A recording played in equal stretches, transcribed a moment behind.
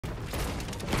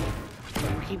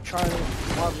keep trying to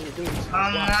want me to do this.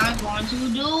 I'm not going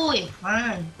to do it.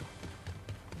 Fine.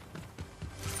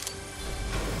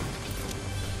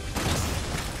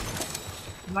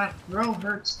 My throat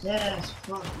hurts dead as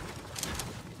fuck.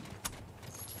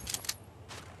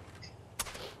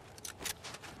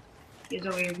 He's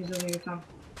over here, come.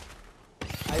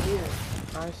 I did.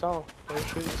 I saw. They're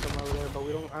shooting some over there, but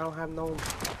I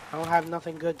don't have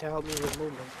nothing good to help me with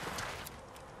movement.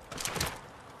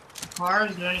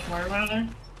 Cars? Is there any car around there?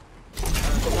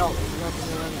 No, there's nothing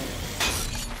around there.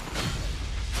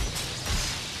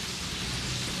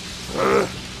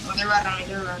 Oh, they're right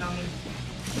on me,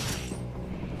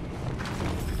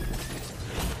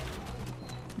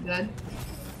 Good.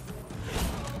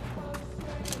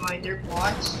 Like, they're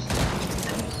bots?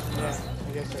 Yeah,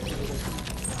 I guess I can do this.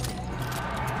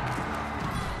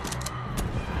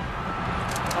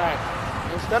 Alright,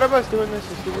 instead of us doing this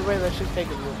the stupid way, let's just take a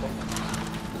vehicle.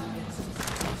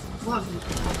 What?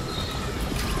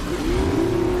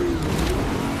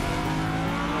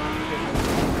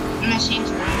 Machines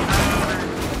running.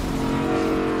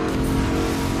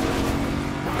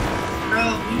 Bro,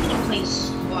 we need to play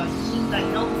squad. Seems like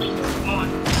no place is on.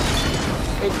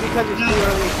 It's because it's too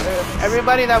early.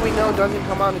 Everybody that we know doesn't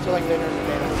come on until like later in the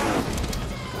day.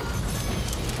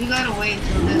 We gotta wait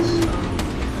until this.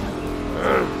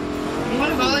 You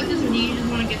wanna go like this, or do you just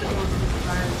wanna get the gold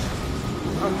fires?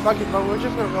 Fuck it, bro. We're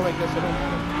just gonna go like this. It don't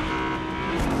matter.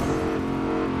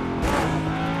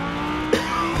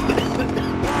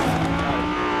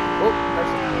 Oh,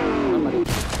 there's somebody.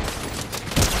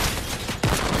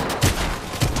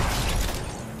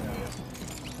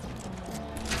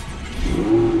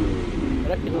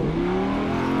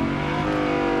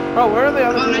 Bro, where are the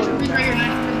other people? Nitro, right here.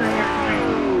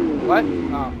 What?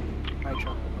 Oh,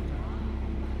 nitro.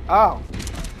 Oh.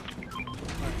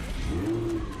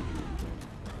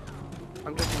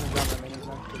 I'm just gonna grab my minis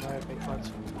now because I have big pots.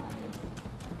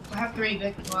 I have 3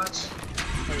 big pots.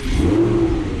 Dude,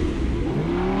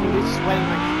 it's sweating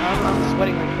like I'm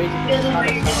sweating like crazy. Get I them right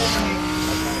here.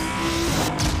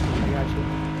 got you.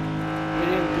 We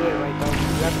didn't do it right though.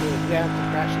 We have to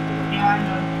crash it. Yeah, I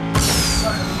know.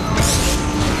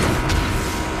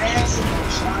 I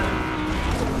accidentally shot him.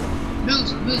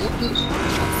 Boost.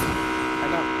 I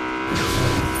know.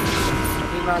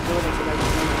 He's not doing it because I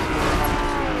just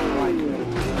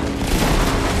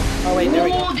oh wait, there we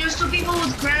go. Oh, there's 2 people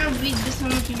with crowns. This time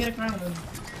we can get a crown.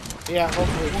 Yeah,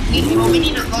 hopefully. We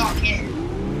need to lock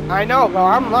in. I know, bro.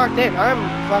 I'm locked in. I'm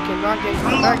fucking locked in.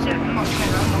 I'm locked in.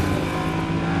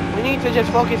 We need to just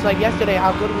focus like yesterday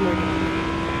how good we were doing.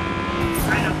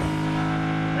 I know.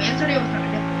 But yesterday was kind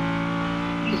of different.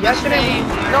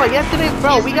 Yesterday,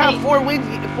 bro, we got 4 wins,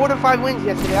 4 to 5 wins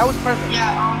yesterday. That was perfect.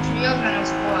 Yeah, trios and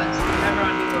squads. Never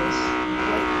on duos.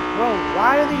 Like, bro,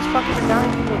 why are these fucking Italian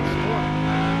people in score?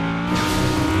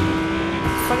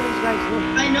 What are these guys doing?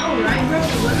 I know, right, bro?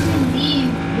 What do you need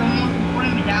the most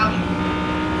important medallion?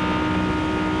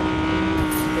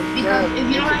 Because if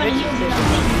you don't have any heals, you don't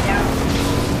take me down.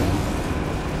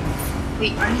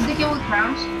 Wait, are these the kill with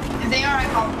crowns? If they are, I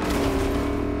call them.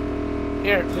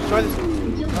 Here, destroy this.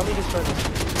 Help me destroy this.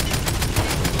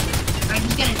 Alright,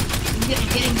 just get in. Get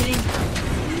in.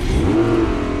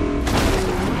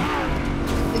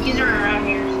 The kids are around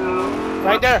here, so...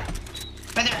 Right there.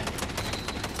 Right there.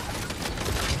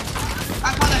 I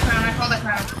call that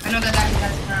crown. I know that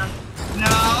that's the crown.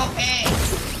 No, hey.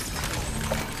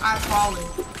 I call it.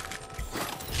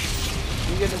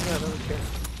 You get in there, I don't care.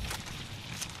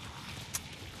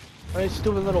 My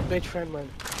stupid little bitch friend went.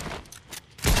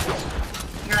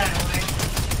 You're right away.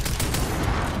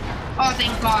 Oh,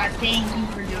 thank God. Thank you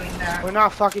for doing that. We're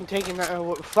not fucking taking that.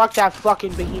 Fuck that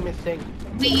fucking behemoth thing.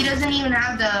 Wait, he doesn't even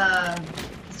have the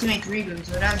teammate reboot,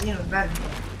 so that's even better.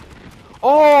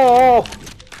 Oh!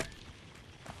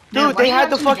 Man, Dude, why they do you had have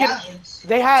the two fucking. medallions?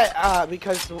 They had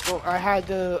because I had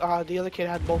the other kid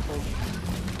had both of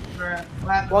them.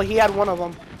 Well, he had one of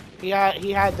them. He had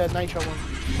the nitro one.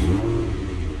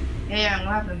 Yeah,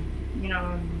 what happened? You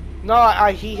know. No,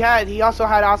 he also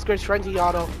had Oscar's frenzy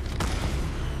auto.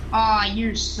 Oh,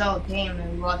 you're so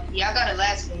damn lucky. I got it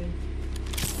last game.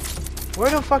 Where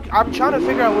the fuck? I'm trying to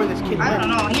figure out where this kid went. I don't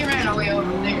know. He ran away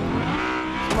over there.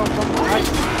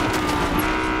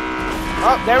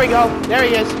 Oh, there we go. There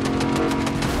he is.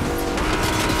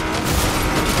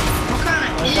 What kind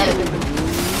of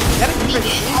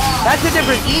That's a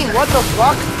different team. What the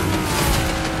fuck?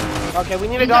 Okay, we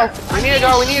need to go. We need to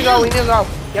go.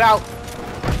 Get out.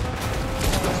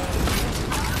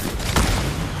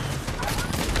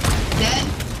 Dead.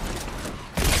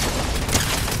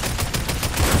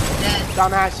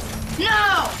 Dumbass.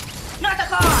 No! Not the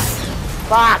car!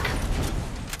 Fuck.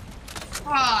 Oh,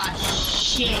 Oh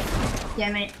shit.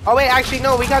 Damn it. Oh wait, actually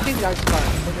no, we got these guys.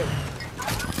 Okay.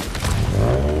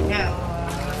 Yeah.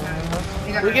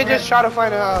 We could just try to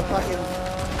find a fucking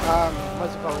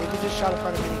what's it called? We could just try to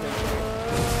find a minigun.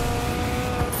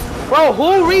 Bro,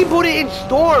 who rebooted in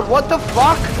Storm? What the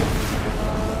fuck?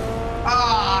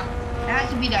 Ah, it had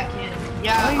to be that kid.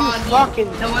 Yeah, Are you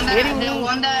fucking the one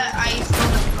that I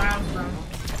stole the crown from.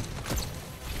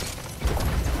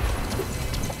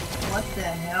 What the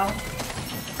hell?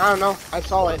 I don't know. I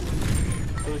saw it.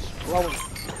 It was flowing.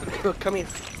 Come here.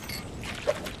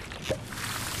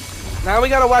 Now we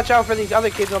gotta watch out for these other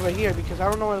kids over here because I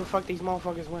don't know where the fuck these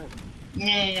motherfuckers went.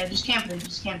 Yeah, just camp it,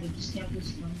 just camp it, just camp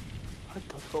this one. What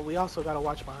the fuck? We also gotta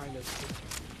watch behind us.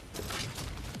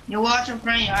 You watch in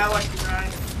front of you, I watch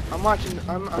behind. I'm watching.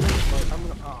 I'm in the bush. I'm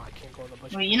gonna. Oh, I can't go in the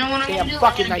bush. Wait, you know what I'm gonna do?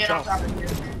 Fucking I'm gonna get nitro. on top of here.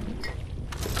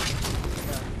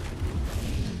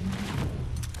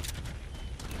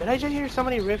 Did I just hear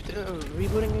somebody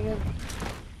rebooting again?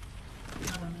 I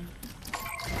don't know.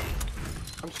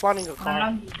 I'm spawning a car. I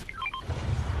don't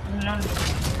know.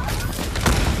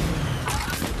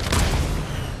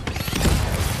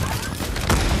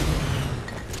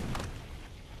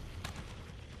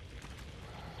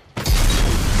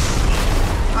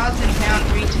 I was gonna count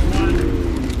 3, 2,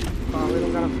 1. Oh, we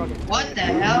don't gotta fucking. What the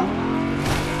hell?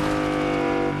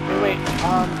 Wait.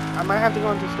 I might have to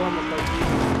go into storm real quick.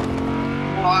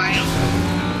 Why?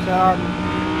 To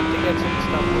get some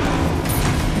stuff.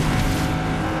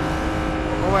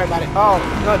 Don't worry about it. Oh,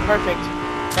 good, perfect.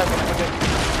 Perfect, okay.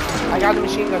 I got the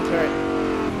machine gun turret.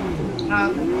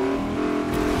 Okay.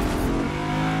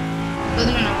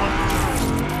 Doesn't matter what.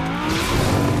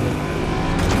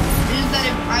 Is that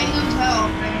if I lose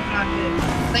health, then it's not good.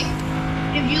 Like,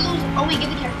 if you lose, oh wait, get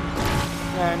the character.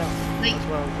 Yeah, I know. Like,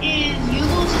 if you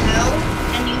lose health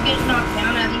and you get knocked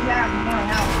down, at least you have more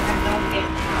health and don't get,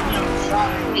 you know,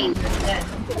 shot and leave or dead.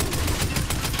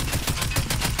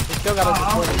 We still gotta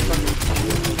support this fucking.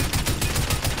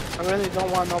 I really don't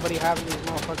want nobody having these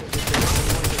motherfuckers with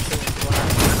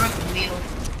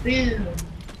this.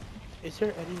 Is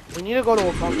there any? We need to go to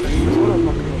a bunker. Let's go to a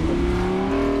bunker real quick.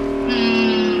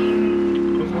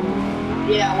 There's one over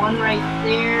here. Yeah, one right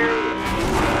there.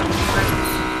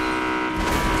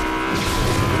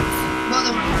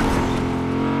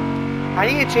 I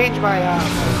need to change my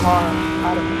car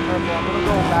out of the purple. I'm gonna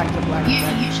go back to black.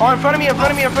 Oh, in front of me, in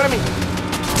front of me, in front of me.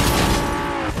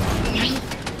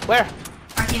 Where?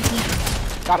 I can't see.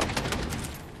 Got him.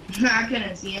 I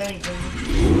couldn't see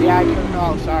anything. Yeah, I couldn't.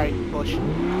 Oh, sorry. Bush.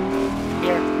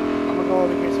 Here. I'm gonna go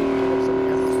over here and see if we can pick up something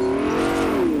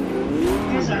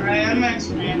else. It's alright, I'm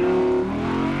actually ammo.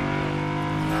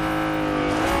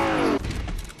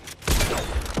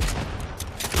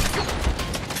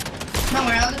 Don't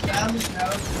worry, I'll just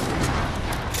know.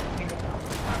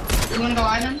 You wanna go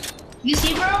island? You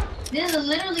see, bro? This is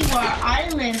literally where our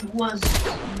island was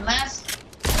last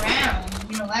round,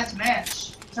 you know, last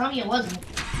match. Tell me it wasn't.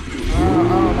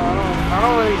 I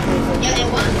don't really think so. Yeah, it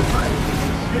was.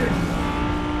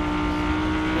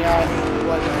 Yeah, I think it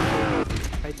was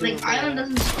actually. Like, island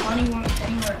doesn't spawn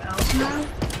anywhere else now?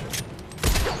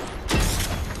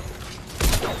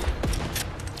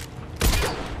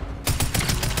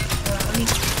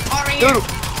 Dude,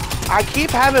 I keep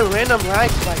having random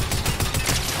lag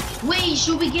spikes. Wait,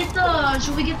 should we get the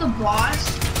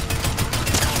boss?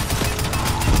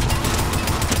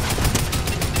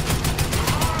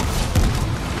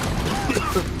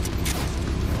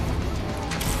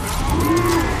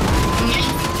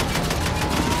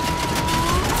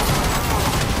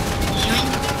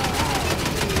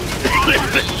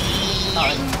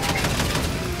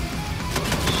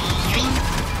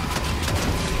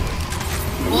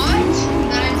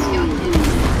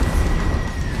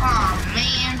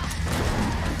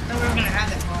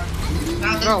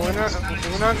 No, we're not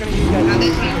gonna use that.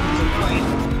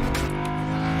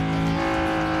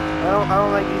 I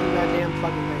don't like using that damn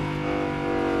fucking thing.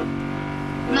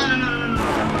 No.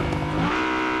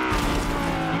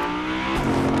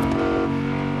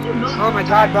 Oh my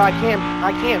god, bro, I can't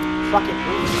fucking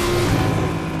breathe.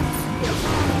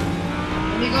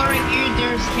 Let me go right here,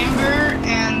 there's Timber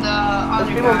and other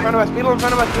There's people in front of us, people in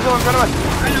front of us.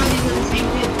 I know these are the same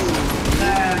kids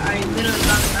that I literally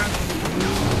got around.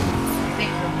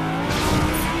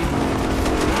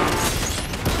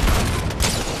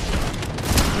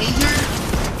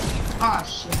 Oh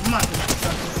shit, I'm not gonna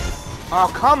fuck it. Oh,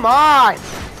 come on!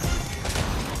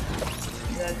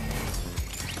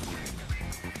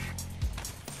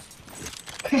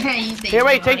 Here,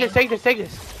 wait, take this.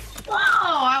 Wow,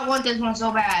 I want this one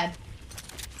so bad.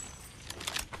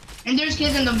 And there's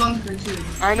kids in the bunker too.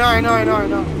 I know.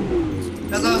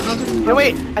 Go to Hey,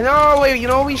 wait. No, wait. You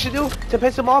know what we should do to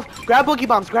piss him off? Grab boogie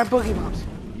bombs. Grab boogie bombs.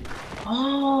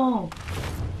 Oh.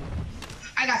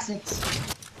 I got 6.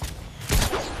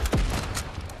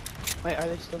 Wait, are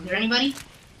they still Is here? there anybody?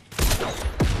 I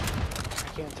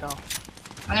can't tell.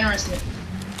 I'm gonna risk it.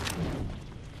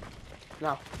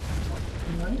 No.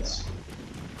 What?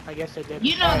 I guess they did.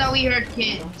 You know that we heard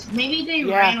kids. Maybe they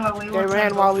ran Yeah, while we were. they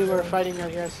ran while we were fighting,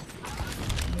 I guess.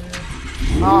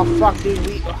 Oh fuck,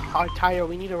 dude, our tire,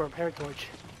 we need a repair torch.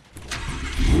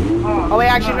 Oh wait,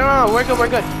 actually, no, we're good, we're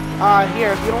good.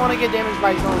 Here, if you don't want to get damaged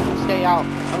by zone, just stay out.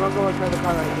 I'm gonna go repair the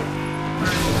car right here.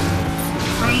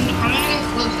 I'm gonna get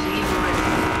close to you.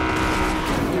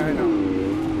 Yeah, I know.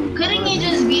 Couldn't you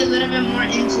just be a little bit more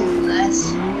into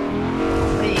less?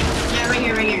 Wait, yeah, right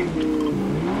here, right here.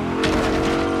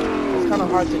 It's kind of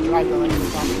hard to drive though, like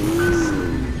this.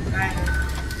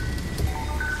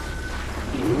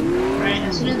 Alright,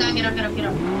 as soon as I get up. I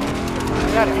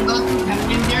got it. And go through, if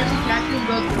there's a cactus,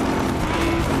 go through.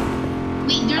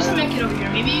 Wait, there's a med kit over here.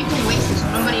 Maybe you can waste it so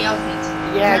nobody else gets it.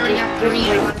 Yeah, just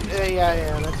wait.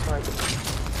 Yeah, that's fine.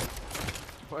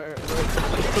 Where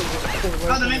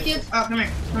oh, the med kits? Oh, come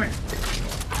here.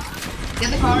 Get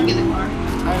the car. I know.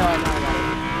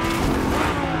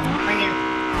 Right here.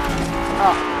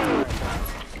 Oh.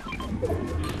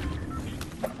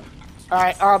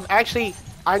 Alright, actually,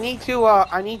 I need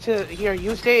to, here,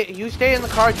 you stay in the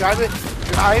car, drive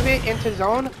it into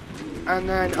zone, and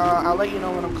then, I'll let you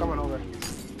know when I'm coming over.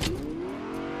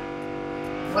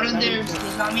 What is there?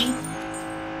 Is on me?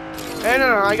 Hey,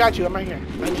 no, I got you, I'm right here.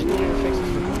 I just need you to fix this.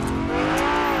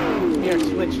 Here,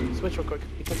 switch real quick,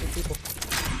 because there's people.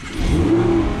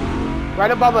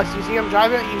 Right above us, you see him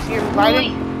driving? You see him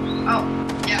riding? Oh,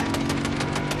 yeah.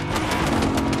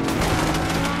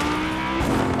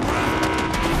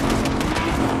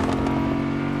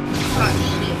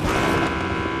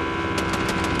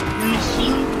 The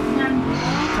machine gun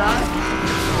sucks.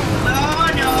 Oh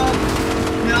no.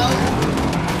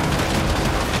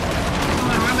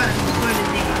 Hold on, I'm about to destroy this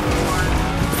thing.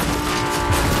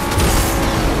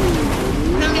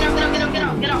 No,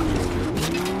 get out.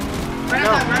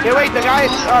 Hey, wait, the guy,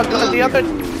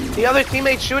 the other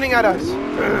teammate's shooting at us.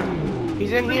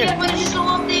 He's in here. Why did you go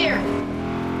up there?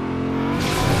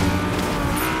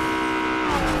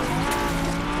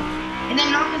 And then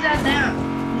knock his ass down.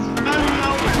 He's running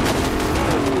over.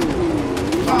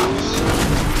 Oh,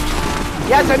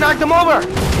 Yes, I knocked him over.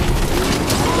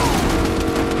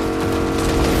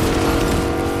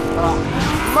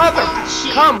 Mother,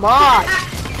 shit. come on.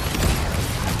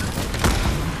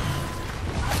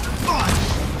 Oh,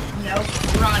 no,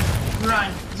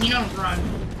 run. Zeno, run.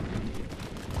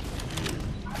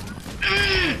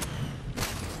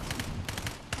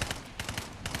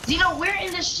 Zeno, where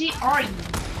in this shit are you?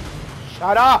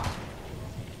 Shut up.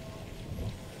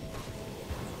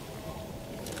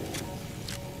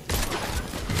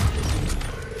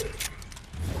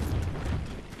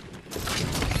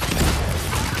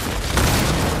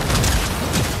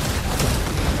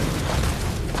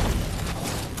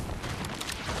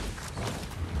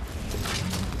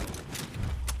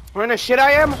 Where in the shit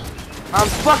I am? I'm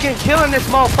fucking killing this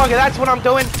motherfucker, that's what I'm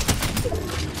doing.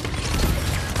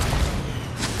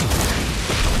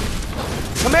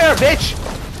 Come here, bitch!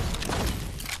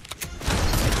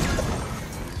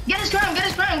 Get his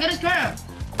crown!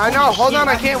 I know, hold on,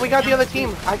 I can't, we got the other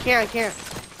team. I can't.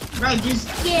 Bro, just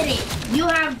get it. You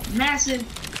have massive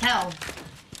health.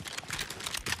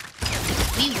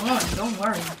 We won, don't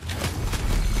worry.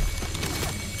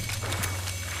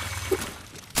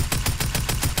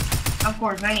 Of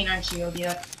course, 99 shield,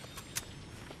 yeah.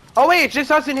 Oh wait, it's just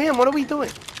us and him, what are we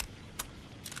doing?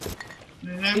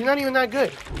 Mm-hmm. He's not even that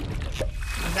good.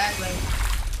 Exactly.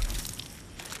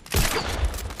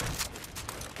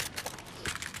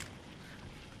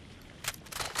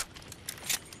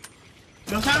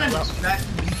 I'm trying to distract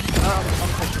me.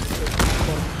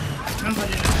 I'm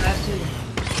putting it in that too.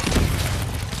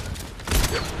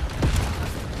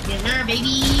 Yes, sir,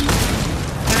 baby.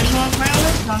 31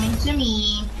 crowns coming to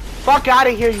me. Fuck out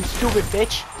of here, you stupid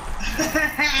bitch.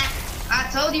 I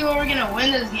told you we were gonna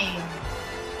win this game.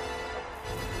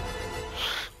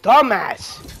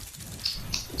 Dumbass.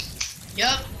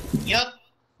 Yup.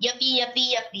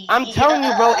 Yuppie. I'm telling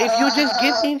you, bro, if you just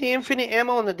give me the infinite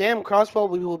ammo and the damn crossbow,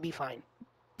 we will be fine.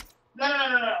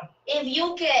 No. If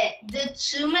you get the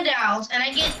 2 medals and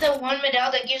I get the 1 medal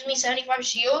that gives me 75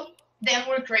 shield, then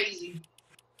we're crazy.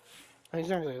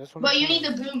 Exactly, that's what But you need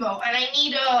the boom bow, and I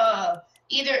need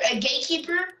either a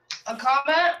gatekeeper, a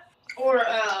combat, or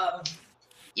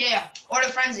or the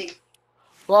frenzy.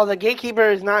 Well, the gatekeeper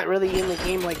is not really in the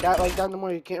game like that no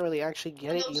more. You can't really actually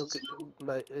get it.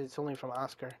 But it's only from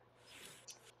Oscar.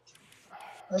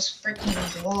 Let's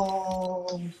freaking go.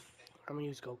 I'm gonna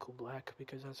use Goku Black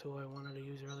because that's who I wanted to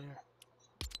use earlier.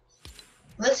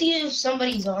 Let's see if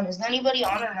somebody's on. Is anybody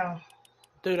on or no?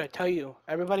 Dude, I tell you,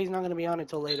 everybody's not gonna be on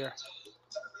until later.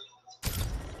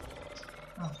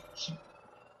 Oh, shit.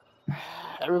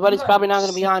 Everybody's probably not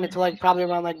gonna be on until like probably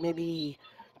around like maybe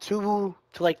 2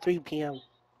 to like 3 p.m.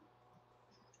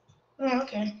 Oh,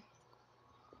 okay.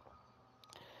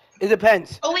 It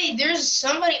depends. Oh wait, there's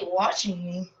somebody watching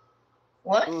me.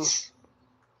 What?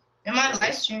 In my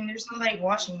live stream, there's somebody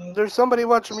watching me. There's somebody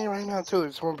watching me right now too.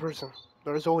 It's one person.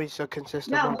 There's always a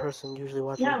consistent one person usually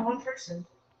watching. Yeah, one person.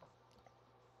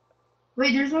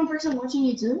 Wait, there's one person watching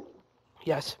you too?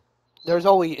 Yes. There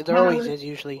always is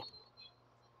usually.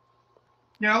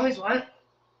 There always what?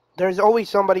 There's always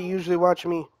somebody usually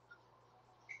watching me.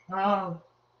 Oh.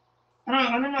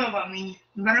 I don't know about me,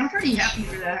 but I'm pretty happy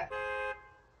for that.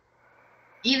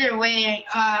 Either way,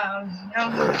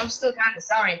 I'm still kind of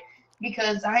sorry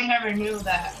because I never knew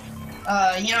that.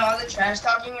 You know all the trash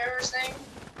talking we were saying?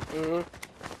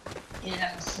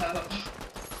 Yeah, so.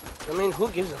 I mean, who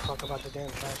gives a fuck about the damn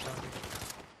trash talking?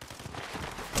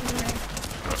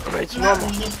 It's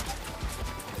normal.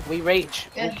 We rage.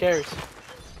 Yeah. Who cares?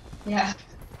 Yeah.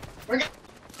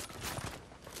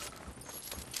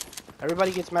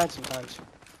 Everybody gets mad sometimes.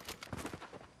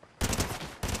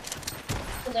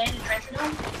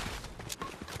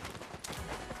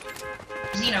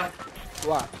 Zeno.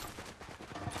 What?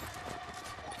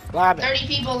 What happened? 30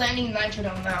 people landing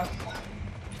Nitrodome now.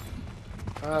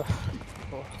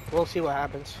 We'll see what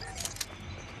happens.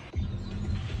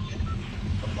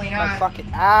 Hopefully My not.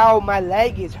 fucking ow! My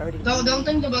leg is hurting. Don't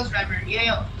think the bus driver.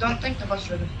 Yeah, don't think the bus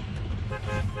driver.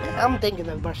 I'm thinking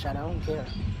of bus shot. I don't care.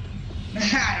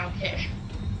 I don't care.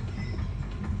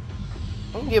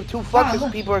 I don't give two fucks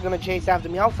if people are gonna chase after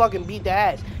me. I'll fucking beat the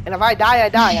ass. And if I die, I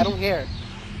die. I don't care.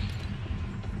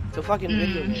 It's a fucking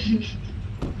video game.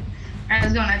 Alright,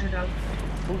 let's go Nitrodome.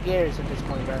 Who cares at this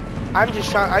point, bro? I'm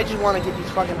just trying. I just want to get these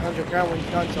fucking 100 ground wins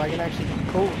done so I can actually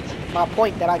prove my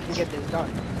point that I can get this done.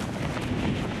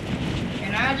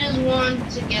 And I just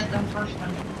want to get them first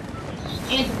one.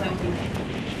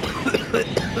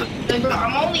 And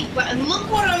I'm only. Look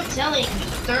what I'm telling you.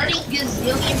 30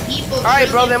 gazillion people. All right,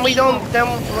 bro. Then we don't. Then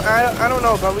I don't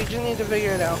know, bro. We just need to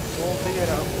figure it out. We'll figure it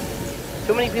out.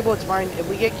 Too many people, it's fine. If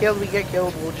we get killed, we get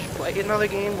killed. We'll just play another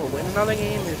game. We'll win another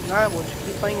game. If not, we'll just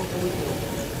keep playing until we do.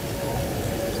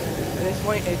 At this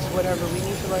point, it's whatever. We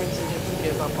need to learn to just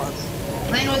give up on.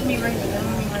 Playing with me right now.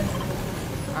 I'm going to.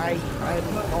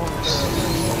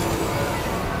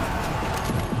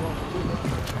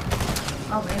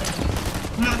 Oh, man.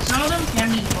 No, some of them can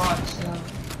be bots, so.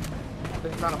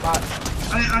 It's not a bot.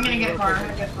 I'm gonna get a car. I'm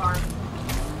gonna get a car.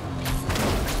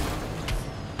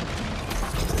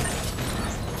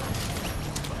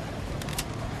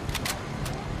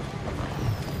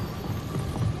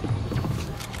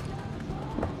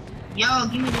 Yo,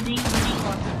 give me the ding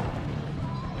one.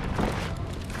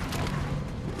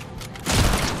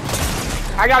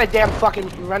 I got a damn fucking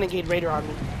Renegade Raider on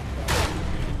me.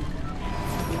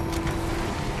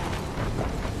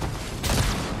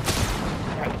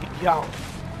 Yo,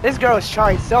 this girl is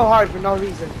trying so hard for no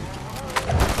reason.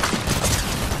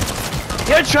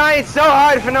 You're trying so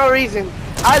hard for no reason.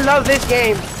 I love this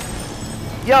game.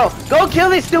 Yo, go kill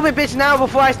this stupid bitch now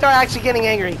before I start actually getting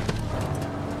angry.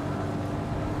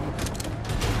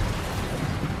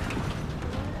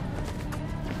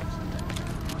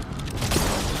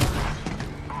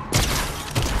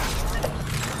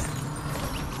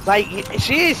 Like,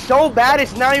 she is so bad,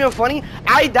 it's not even funny.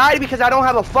 I died because I don't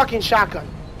have a fucking shotgun.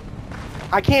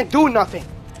 I can't do nothing.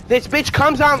 This bitch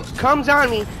comes on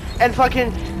me and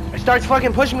fucking starts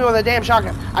fucking pushing me with a damn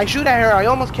shotgun. I shoot at her, I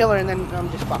almost kill her, and then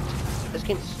I'm just fucked. This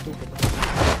game is stupid.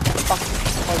 Fuck.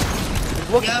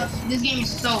 Look at this game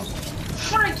is so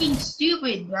freaking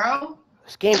stupid, bro.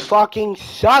 This game fucking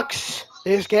sucks.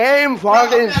 This game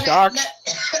fucking sucks.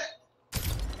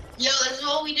 Yo, that's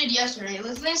what we did yesterday.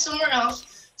 Let's play somewhere else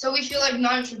so we feel like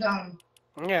Nitrodome.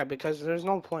 Yeah, because there's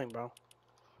no point, bro.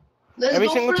 Let's Every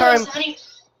go single for time.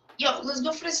 Let's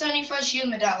go for the 75 shield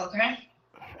medal, okay?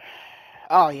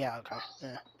 Oh yeah, okay.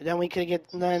 Yeah. Then we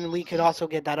could also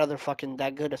get that other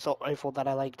that good assault rifle that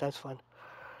I like. That's fun.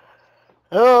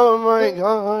 Oh my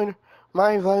god,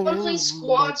 my fucking. Wanna play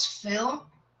squads, Phil?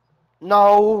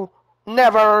 No,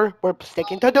 never. We're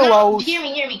sticking to duos. No, hear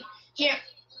me.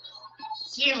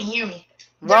 Hear me.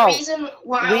 The reason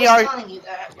why I was telling you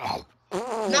that.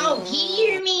 No,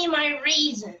 hear me, my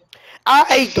reason.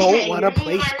 I don't want to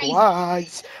play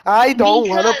squads. I don't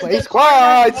want to play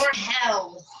squads. More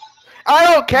health. I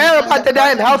don't care about the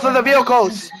damn health of the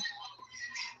vehicles.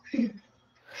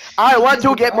 I want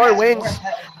to get more wins.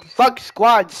 Fuck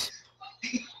squads.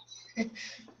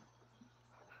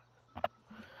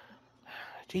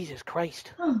 Jesus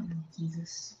Christ. Oh,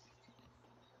 Jesus.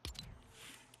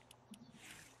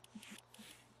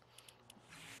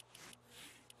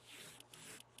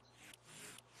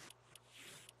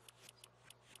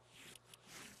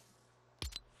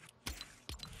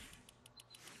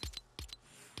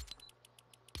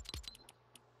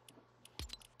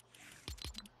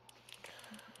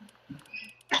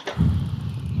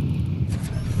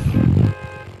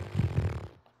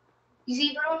 You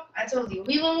see, bro? I told you.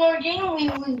 We win more game, we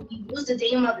lose the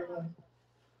damn other one.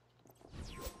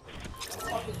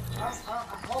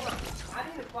 Hold on. I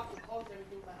need to fucking close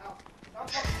everything in my house.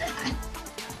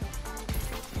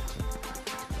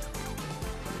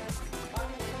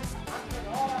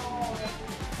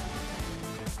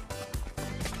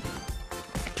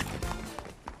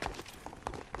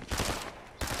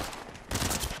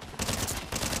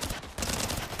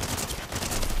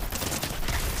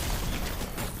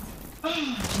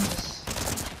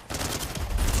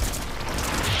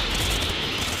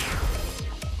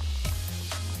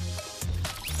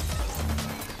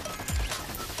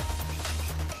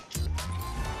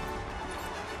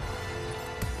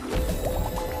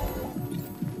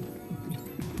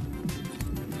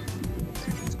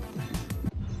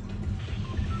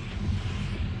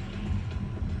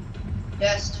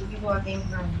 Yes, 2 people are game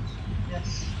friends.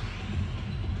 Yes.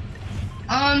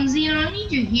 Xeon, I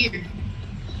need you here.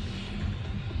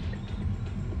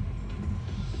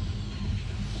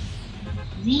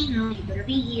 Xeon, you better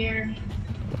be here.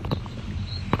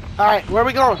 Alright, where are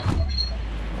we going?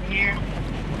 Here.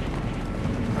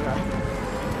 Okay.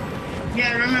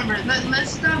 Yeah, remember,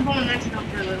 let's stop going next up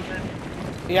for a little bit.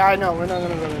 Yeah, I know. We're not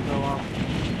gonna go long.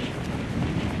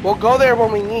 We'll go there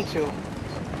when we need to.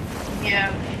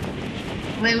 Yeah.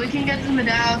 Wait, we can get the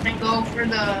medals and go for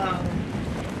the...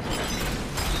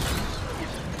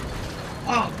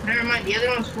 Oh, never mind. The other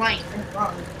one's flying. Thank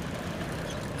God.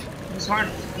 It's hard.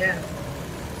 Yeah.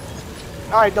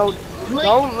 Alright, don't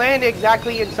land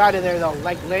exactly inside of there though.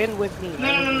 Like land with me. No.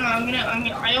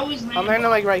 I always land. I'm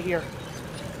landing like right here.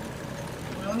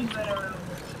 I always land around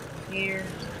here.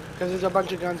 Because there's a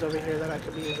bunch of guns over here that I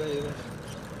could be ready with.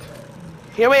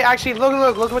 Here, wait, actually,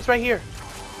 look what's right here.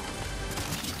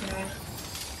 Okay.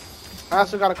 I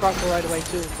also got to cross the right away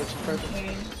too, which is perfect.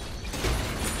 Okay.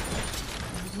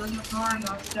 Look at my car and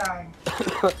I'll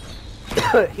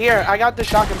die. Here, I got the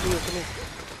shotgun for you. Come here.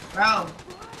 Bro.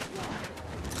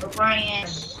 Go Brian.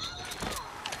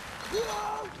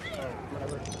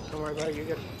 Whatever. Don't worry about it. You're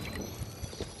good.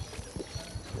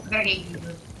 I gotta get you.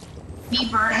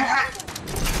 Beeper. I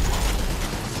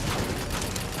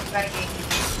gotta get you.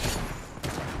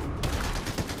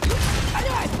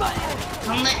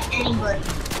 Don't let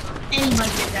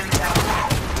anybody get them out.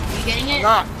 Are you getting it?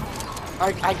 Not.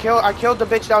 I killed the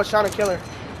bitch that was trying to kill her.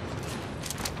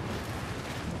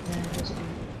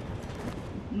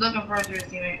 I'm looking for your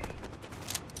teammate.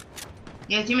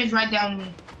 Yeah, teammate's right down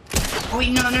me. Oh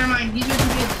wait, no, never mind. These are too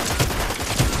good.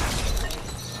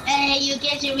 Hey, you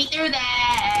can't shoot me through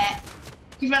that.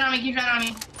 Keep running on me, keep running on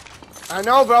me. I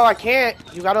know, bro. I can't.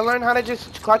 You gotta learn how to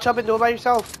just clutch up and do it by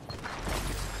yourself.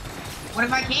 What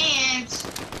if I can't?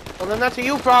 Well, then that's a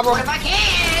you problem. What if I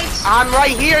can't? I'm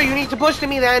right here. You need to push to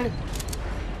me then.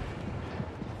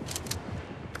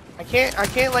 I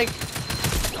can't like...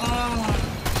 Oh.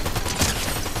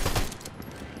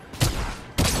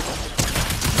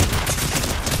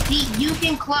 See, you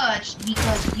can clutch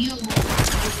because you...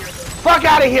 Fuck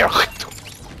out of here!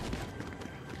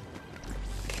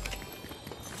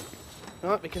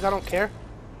 No, because I don't care.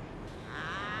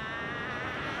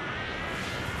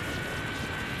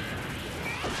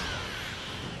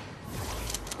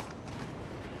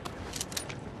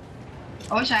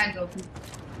 I wish I had Goku.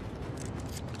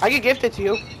 I could gift it to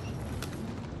you.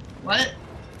 What?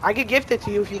 I could gift it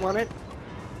to you if you want it.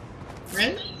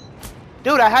 Really?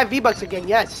 Dude, I have V-Bucks again,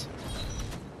 yes.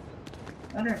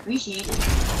 I don't appreciate it.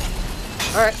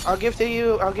 Alright, I'll gift it to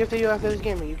you after this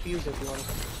game and you can use it if you want it.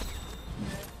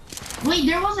 Wait,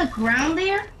 there was a ground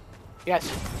there? Yes.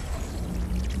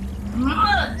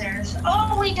 Mothers.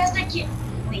 Oh, wait, that's the kid.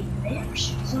 Wait, there?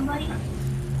 Shoot somebody?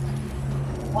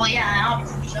 Oh, yeah, I'll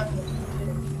be shut.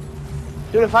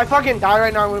 Dude, if I fucking die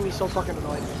right now, I'm gonna be so fucking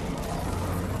annoyed.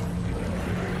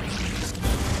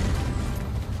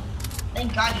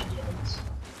 Thank God you didn't.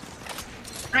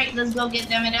 Alright, let's go get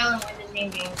them and Ellen with this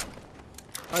game.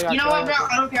 Oh, yeah, You know what, bro?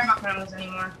 I don't care about criminals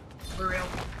anymore. For real.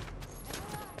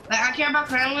 Like I care about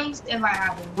crowns if I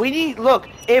have them. We need look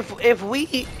if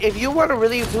you want to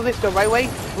really do this the right way,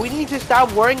 we need to stop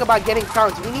worrying about getting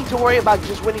crowns. We need to worry about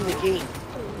just winning the game.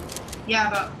 Yeah,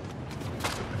 about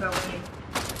winning.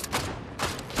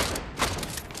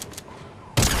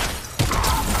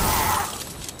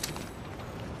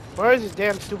 Where is this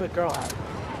damn stupid girl at?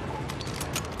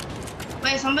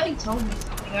 Wait, somebody told me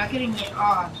something. I couldn't get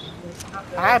off.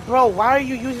 Bro, why are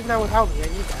you using that without me? I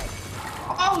need that.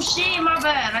 Oh shit, my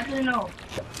bad. I didn't know.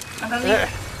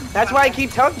 That's why I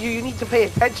keep telling you. You need to pay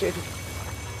attention.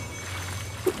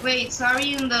 Wait,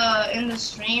 sorry in the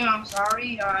stream. I'm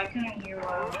sorry. I couldn't hear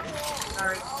well.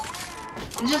 Sorry.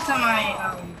 It's just on my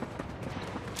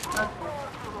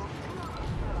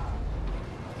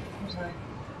I'm sorry.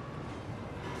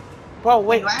 Bro,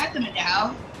 wait. Do I have them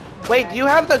now? Wait, do you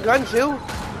have the gun too?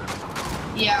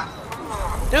 Yeah.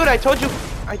 Dude, I told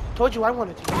you I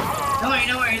wanted to. Don't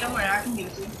worry. I can give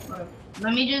it to you.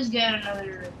 Let me just get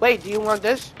another. Wait, do you want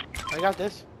this? I got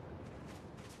this.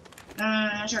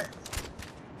 Sure.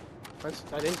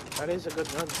 That is a good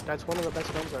gun. That's one of the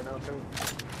best guns right now too.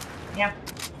 Yeah.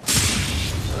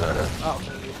 Oh.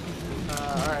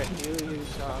 Alright, you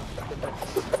use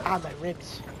my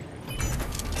ribs.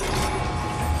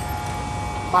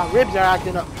 My ribs are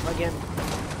acting up again.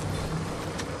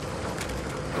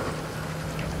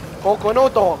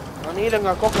 Coconut. I'm eating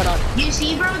a coconut. You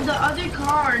see, bro, the other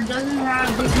car doesn't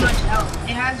have this much health.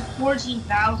 It has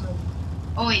 14,000.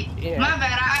 Oh wait, yeah. My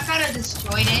bad. I kind of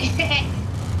destroyed it.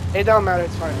 It don't matter.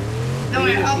 It's fine. Don't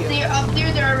worry. Up there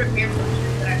are repair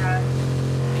functions that I have.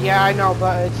 Yeah, I know,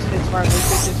 but it's fine. We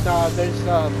could just there's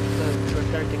the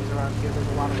repair things around here. There's a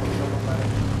lot of them, so don't matter.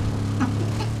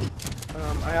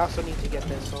 I also need to get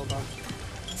this. Hold on.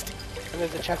 And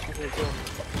there's a chest in here too.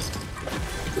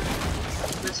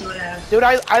 Dude,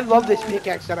 I love this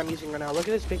pickaxe that I'm using right now. Look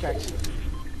at this pickaxe.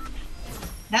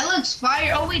 That looks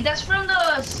fire. Oh wait, that's from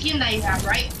the skin that you have,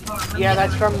 right? Yeah,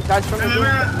 that's from the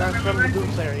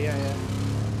Doom Slayer. Yeah.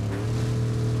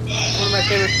 It's one of my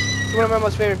favorite. It's one of my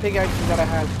most favorite pickaxes that I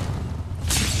have.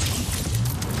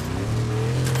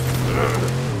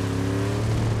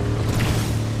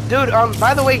 Dude,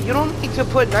 by the way, you don't need to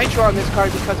put nitro on this car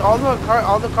because all the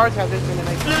cars have this in the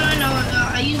nitro. No,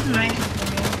 I use the nitro for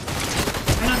me.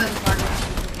 I know that's a car.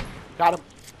 Got him.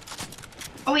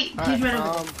 Oh wait, he's right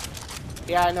over there.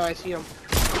 Yeah, I know, I see him.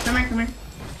 Come here.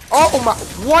 Oh my,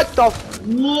 what the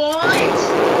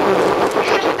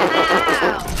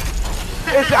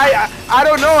I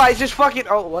don't know, I just fucking,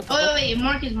 oh, what the wait,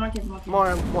 Marcus.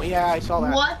 More, yeah, I saw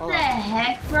that. What the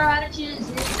heck, bro? How did you just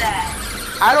hit that?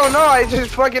 I don't know, I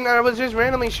was just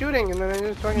randomly shooting and then I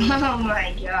just fucking... Oh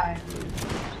my god.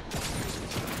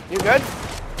 You good?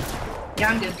 Yeah,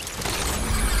 I'm good.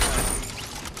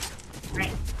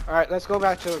 Right. Alright, let's go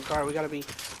back to the car, I'm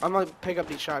gonna pick up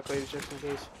these shockwaves just in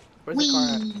case. Where's the car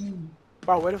at?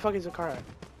 Bro, where the fuck is the car at?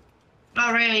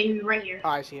 Oh, right here. Oh,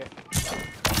 I see it.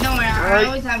 Don't worry, I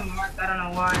always have it marked, I don't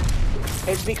know why.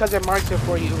 It's because it marks it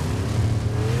for you.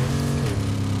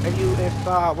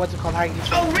 What's it called? How you get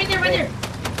Oh, right there.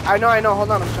 I know, hold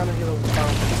on, I'm trying to get over the car.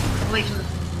 Wait.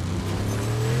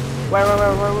 Where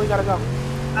we gotta go?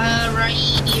 Right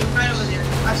over there.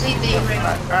 I see they right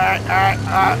over there.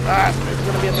 Alright. It's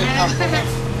gonna be a big tough.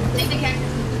 Take the cactus.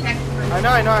 I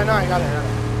know, I got it.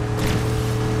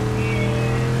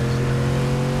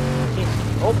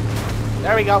 Oh,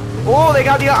 there we go. Oh, they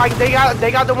got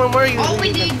the one where you. Oh,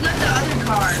 wait, they got the other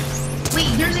car.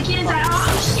 Wait, there's a kid inside.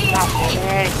 Oh shit!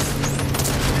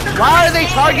 Why are they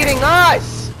targeting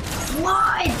us?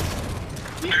 What?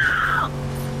 No!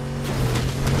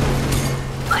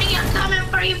 Buddy, I'm coming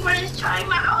for you for this time.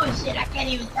 Oh shit! I can't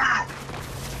even talk.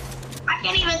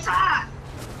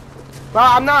 Bro,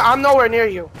 I'm nowhere near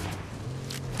you.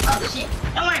 Oh shit!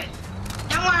 Don't worry.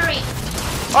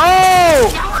 Oh!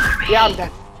 Don't worry. Yeah, I'm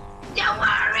dead. Don't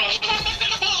worry.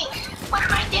 What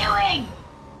am I doing?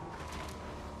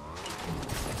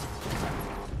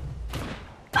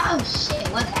 Oh shit!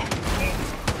 What happened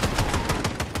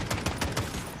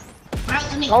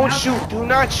here? Don't shoot. Do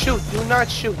not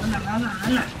shoot. I'm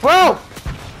not. Bro!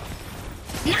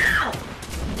 No!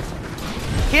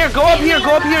 Here, go up here.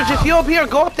 Just heal up here.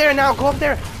 Go up there now. Go up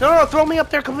there. No, throw me up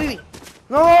there completely.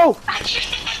 No!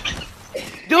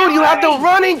 Dude, you have to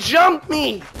run and jump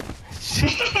me!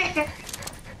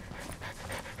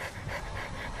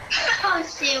 Oh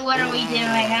shit, what are we doing?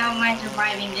 How am I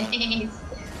surviving this?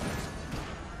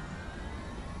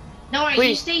 Don't worry,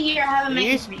 you stay here, I have a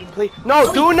message for you. Please.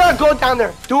 No, do not go down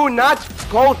there. Do not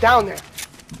go down there.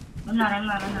 I'm not.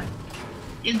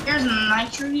 If there's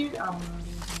nitro here,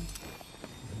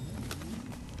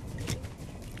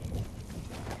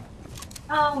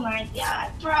 Oh my god,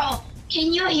 bro.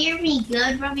 Can you hear me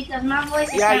good, bro? Because my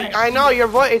voice is Yeah, I know your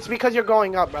voice. It's because you're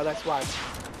going up, bro. That's why.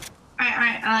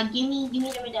 Alright, give me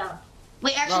the down.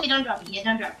 Wait, actually, don't drop it. Yeah,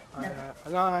 don't drop it.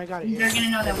 No, I got it. They're gonna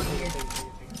know that we're here.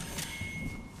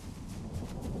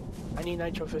 I need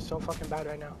nitro fish so fucking bad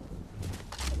right now.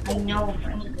 I know.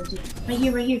 I need to go too. Right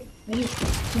here.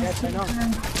 Yes, I know.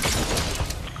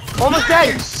 Almost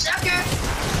dead. Sucker.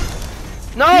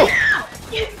 No.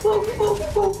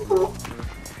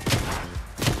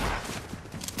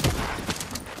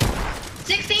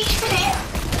 60 hit.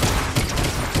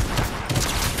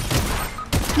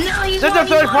 No, he's There's a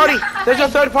third party. There's a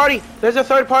third party. There's a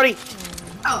third party.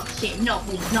 Oh shit! No,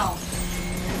 please, no.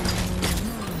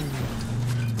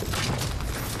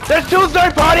 There's two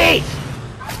third parties.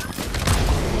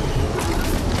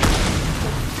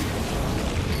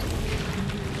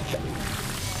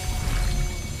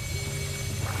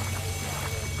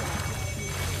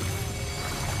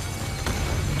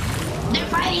 They're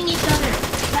fighting each other.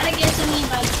 Gotta get to me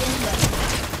by Simba.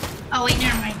 Oh wait,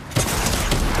 never mind.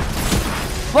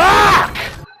 Fuck!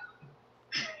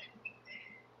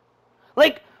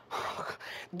 Like,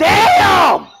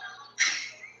 damn!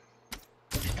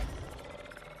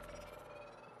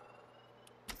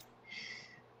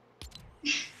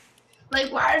 Like,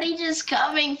 why are they just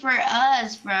coming for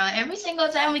us, bro? Every single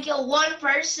time we kill one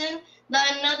person,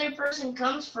 another person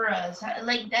comes for us.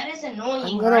 Like, that is annoying,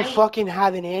 I'm gonna right? fucking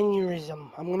have an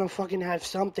aneurysm. I'm gonna fucking have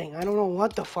something. I don't know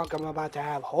what the fuck I'm about to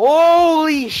have.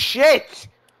 Holy shit!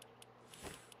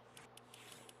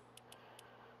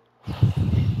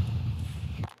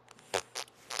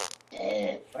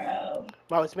 Bro.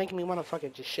 Bro, it's making me want to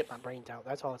fucking just shit my brains out.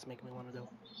 That's all it's making me want to do.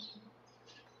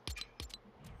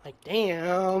 Like,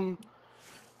 damn.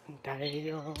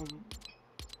 Damn.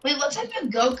 Wait, what type of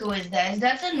Goku is that? Is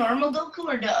that the normal Goku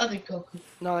or the other Goku?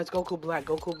 No, it's Goku Black.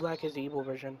 Goku Black is the evil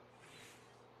version.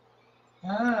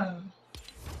 Oh.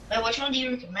 Wait, which one do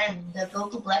you recommend? The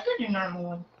Goku Black or the normal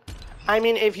one? I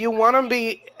mean, if you want to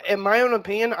be, in my own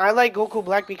opinion, I like Goku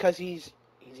Black because he's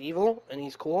evil and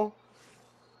he's cool.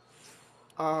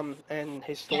 And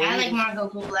his story. Yeah, I like more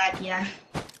Goku Black, yeah.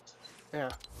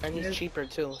 Yeah, and he's cheaper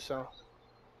too, so.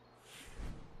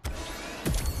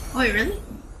 Oh, wait, really?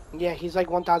 Yeah, he's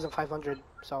like 1,500,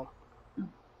 so.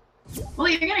 Oh,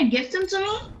 you're gonna gift him to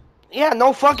me? Yeah,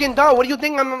 no fucking duh. What do you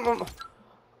think I'm...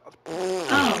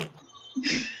 Oh.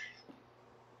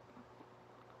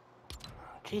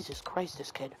 Jesus Christ,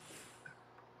 this kid.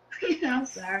 I'm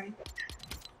sorry.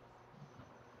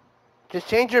 Just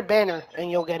change your banner and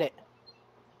you'll get it.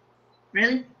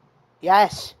 Really?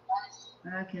 Yes.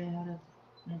 Okay, hold up.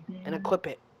 And equip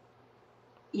it.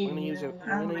 Yeah, We're gonna use it.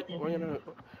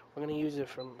 We're gonna use it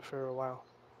for a while.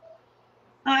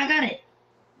 Oh, I got it.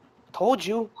 Told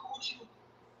you.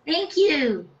 Thank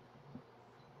you.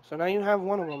 So now you have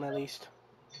one of them at least.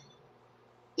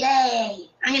 Yay!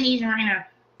 I'm gonna use it right now.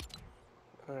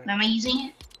 Alright. Am I using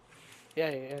it? Yeah,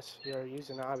 yes, you're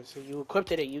using it. Obviously, you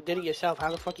equipped it. You did it yourself.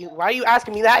 How the fuck you? Why are you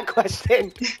asking me that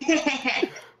question?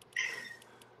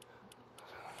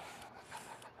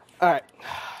 All right.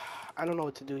 I don't know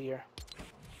what to do here.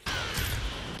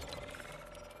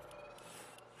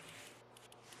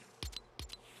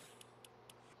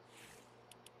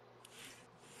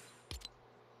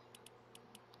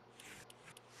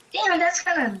 Damn, that's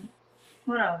kind of.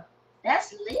 Hold on.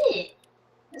 That's lit.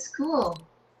 That's cool.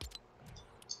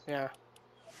 Yeah.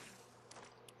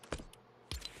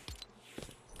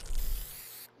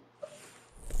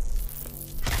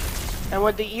 And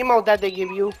with the emote that they give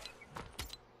you,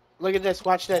 look at this.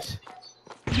 Watch this.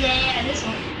 Yeah, this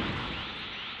one.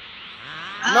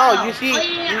 No, you see. Oh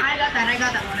yeah, I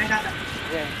got that one.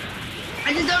 Yeah.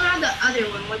 I just don't have the other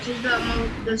one, which is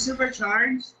the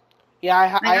supercharged.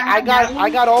 Yeah, I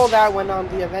got all that when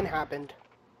the event happened.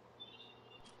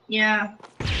 Yeah,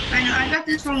 I know. I got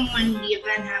this one when the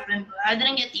event happened, but I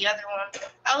didn't get the other one.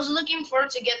 I was looking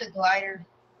forward to get the glider.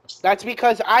 That's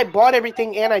because I bought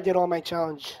everything and I did all my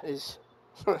challenges.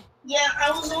 Yeah,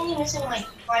 I was only missing like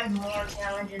 5 more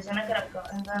challenges, and I could have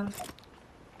gotten them.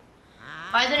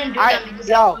 I didn't do them because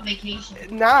I was on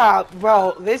vacation. Nah,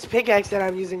 bro, this pickaxe that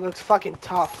I'm using looks fucking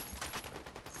tough.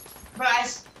 Bro, I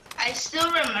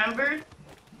still remember,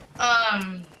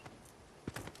 how's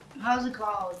it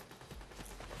called?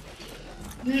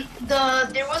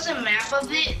 There was a map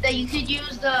of it that you could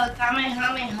use the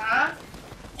Kamehameha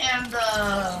and the,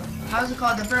 how's it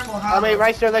called, the purple hollow. Oh wait,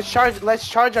 right there, let's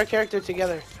charge our character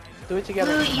together. Do it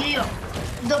together. Wait, yeah.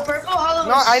 The purple hollow.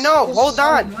 No, I know. Hold so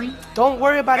on. annoying. Don't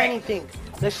worry about anything.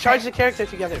 Let's charge the character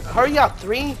together. Hurry up.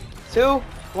 3, 2,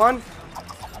 1.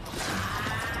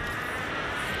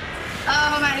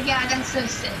 Oh my god, that's so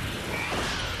sick.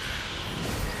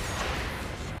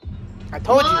 I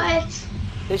told you. What?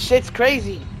 This shit's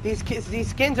crazy. These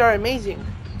skins are amazing.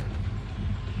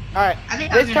 Alright, I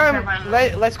think this I'm gonna time, start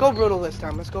buying let's go brutal this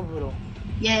time. Let's go brutal.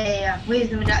 Yeah. Wait,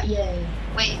 yeah.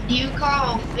 Wait, do you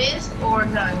call fist or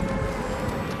gun?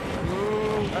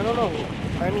 I don't know.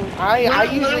 I mean, I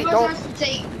usually don't.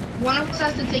 One of us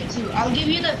has to take two. I'll give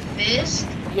you the fist.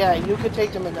 Yeah, you could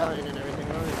take the medallion and everything.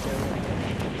 I don't understand.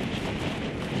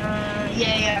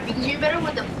 Yeah, because you're better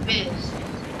with the fist.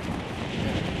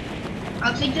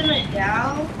 I'll take the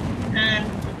medallion and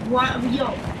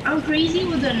yo, I'm crazy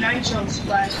with the nitro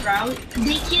splash route.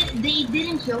 They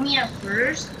didn't kill me at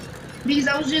first because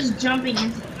I was just jumping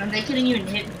into them and they couldn't even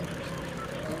hit me.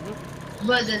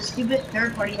 But the stupid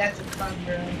third party has to come,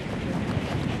 bro.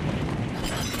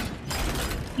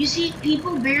 You see,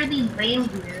 people barely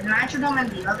land here. Nitrodome and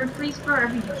the other place, bro,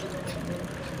 everybody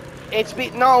lands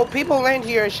here. No, people land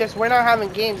here. It's just we're not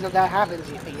having games that happens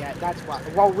yet. That's why.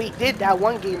 Well, we did that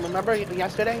one game. Remember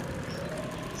yesterday?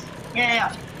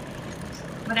 Yeah.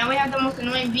 But now we have the most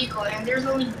annoying vehicle, and there's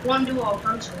only one duo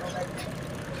approaching already.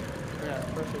 Yeah,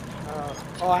 perfect.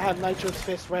 Oh, I have Nitro's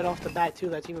fist right off the bat too.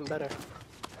 That's even better.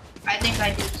 I think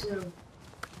I do too.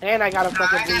 And I got a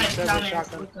fucking blue server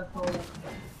shotgun.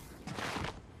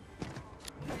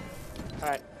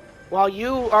 Alright. Well,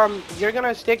 you're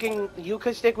gonna you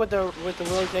could stick with the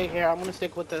rose here. I'm gonna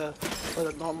stick with the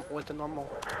normal.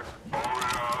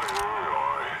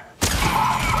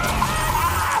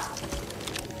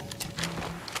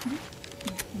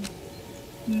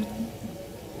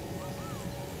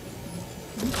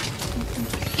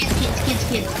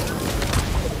 Kids.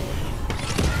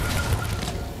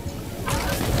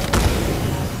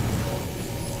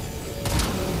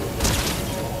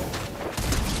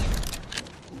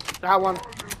 That one.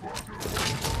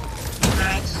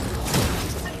 Nice.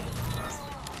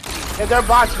 And they're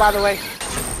bots, by the way.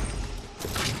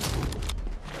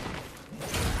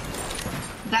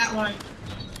 That one.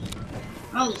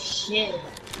 Oh shit.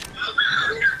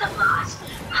 Not the boss.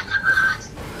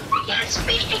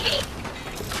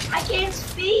 I can't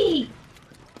speak.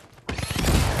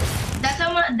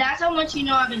 That's how much you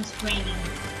know I've been screaming.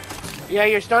 Yeah,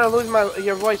 you're starting to lose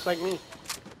your voice like me.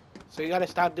 So you gotta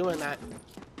stop doing that.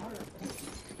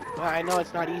 Well, I know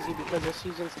it's not easy because this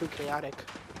season's too chaotic.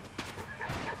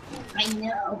 I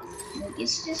know. Like,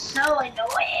 it's just so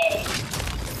annoying.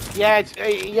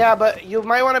 Yeah, but you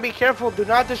might want to be careful. Do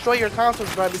not destroy your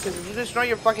consoles, bro, because if you destroy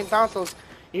your fucking consoles,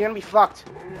 you're gonna be fucked.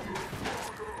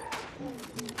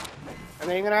 And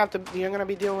then you're gonna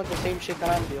be dealing with the same shit that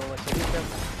I'm dealing with. So be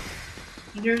careful.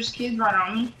 There's kids right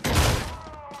on me.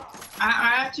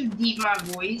 I have to deep my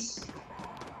voice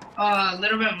a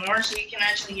little bit more so you can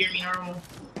actually hear me normal.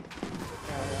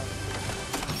 Yeah.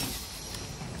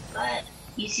 But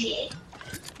you see,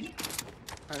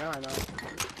 I know.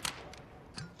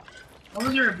 what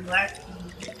was there a black?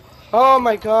 Oh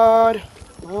my god.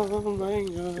 Oh my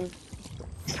god.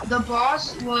 The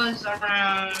boss was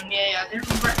around. Yeah.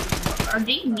 Are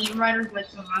they meat riders like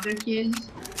some other kids?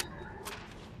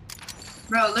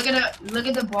 Bro, look at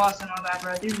the boss and all that,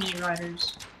 bro. They're meat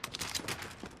riders.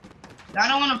 Y'all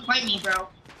don't want to fight me, bro.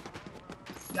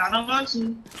 Y'all don't want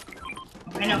to.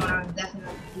 I know, but I'm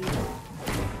definitely do.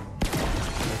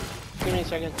 Give me a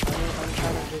second. I'm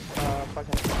trying to just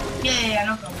fucking. Yeah,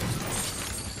 no problem.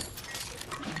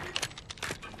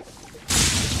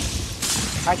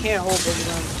 I can't hold boogie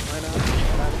guns right now.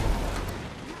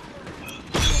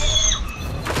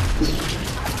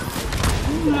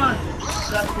 Come on,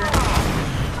 sucker.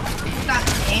 God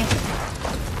damn it.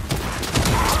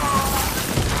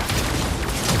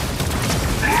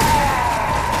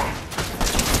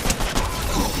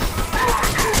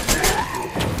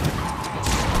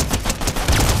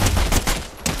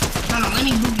 Hold on, let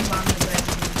me boogie bomb the back.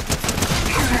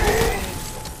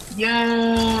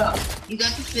 Yeah. You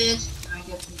got the fist. I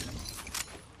got the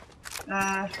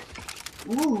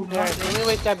ooh, Yeah, let me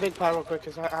waste that big pot real quick,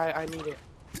 cause I need it.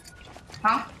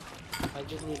 Huh? I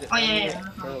just need it. Oh yeah.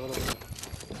 For a little bit.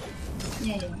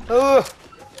 Yeah. Ugh.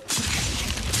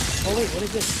 Oh wait, what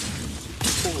is this?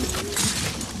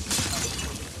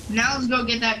 Ooh. Now let's go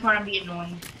get that part and be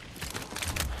annoying.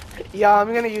 Yeah,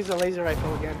 I'm gonna use the laser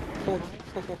rifle again. Oh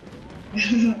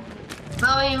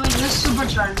wait, let's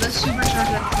supercharge.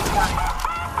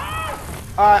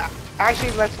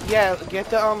 Actually,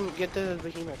 get the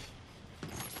behemoth.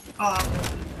 Oh,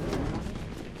 okay.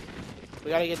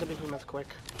 We gotta get the behemoth quick.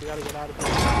 We gotta get out of here.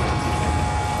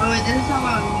 Oh wait, this is how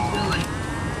I feel like.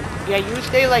 Yeah, you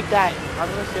stay like that. I'm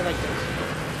gonna stay like this.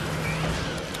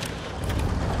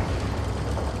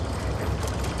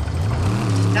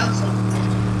 That was so.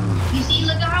 You see,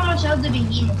 look at how much health the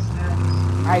behemoth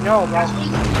has. I know, bro.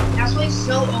 That's why it's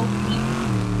so OP.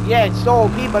 Yeah, it's so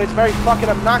OP, but it's very fucking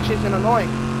obnoxious and annoying.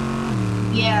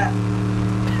 Yeah.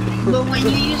 But when you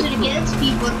use it against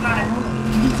people, it's not annoying.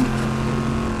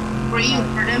 For you,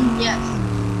 for them, yes.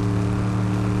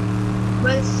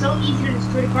 But it's so easy to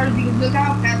destroy the cars because look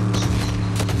how fast it shoots.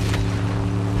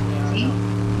 Yeah, See?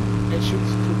 It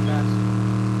shoots too fast.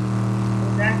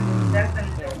 Exactly.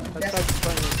 That's like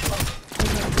funny.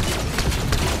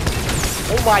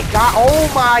 Oh my god, oh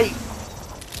my!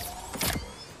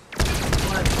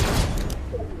 What?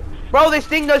 Bro, this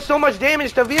thing does so much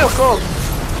damage to vehicles.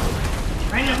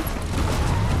 I know.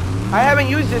 I haven't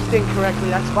used this thing correctly,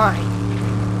 that's fine.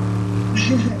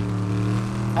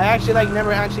 I actually like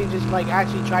never actually just like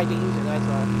actually tried to use it, that's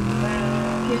all.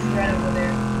 He's right over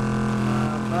there.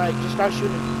 Alright, just start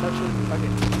shooting, fuck it.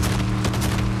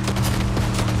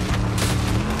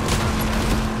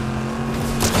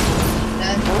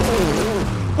 Dead.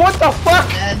 What the fuck?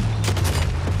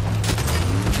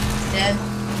 Dead.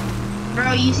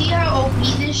 Bro, you see how OP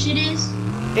this shit is?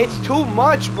 It's too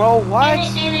much, bro, what?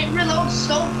 And it reloads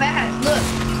so fast, look.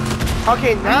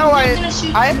 Okay, now I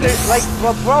like,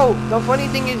 but bro, the funny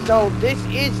thing is though, this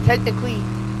is technically,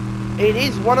 it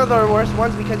is one of the worst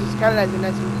ones because it's kind of as an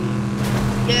SUV.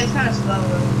 Yeah, it's kind of slow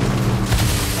though.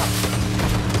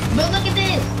 But look at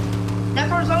this. That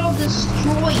car's almost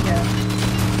destroyed.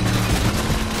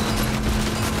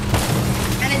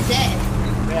 And it's dead.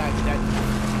 Yeah, it's dead.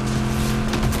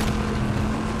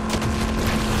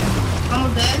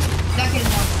 Almost dead. That kid is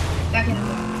one.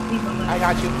 He's one left. I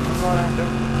got you. I'm going after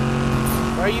him.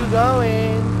 Where are you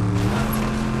going?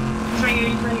 He's right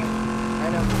here. I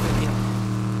know.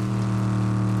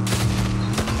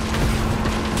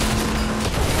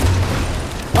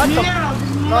 What the? No,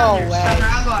 this No mother way. sucker.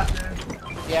 I'll go after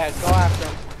him. Yeah, go after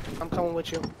him. I'm coming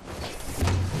with you.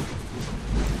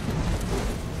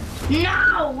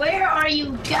 No, where are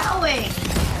you going?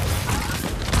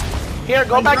 Here,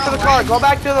 go back to the car. Go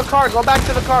back to the car. Go back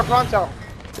to the car, pronto.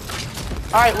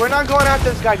 Alright, we're not going after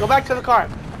this guy. Go back to the car.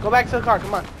 Go back to the car,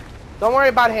 come on. Don't worry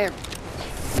about him.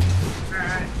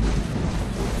 Alright.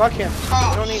 Fuck him.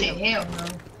 Oh, don't need shit, him. hell no.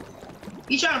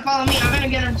 You trying to follow me? I'm gonna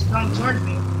get him to come towards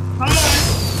me. Come on.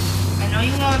 I know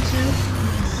you want to.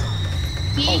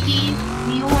 Kiki,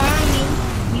 you want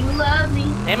me. You love me.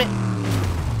 Damn it.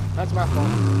 That's my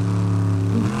fault.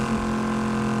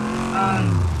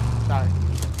 Sorry.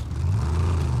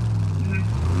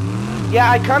 Yeah,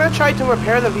 I kind of tried to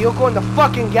repair the vehicle and the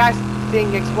fucking gas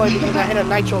thing exploded because I hit a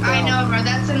nitro barrel. I know, bro.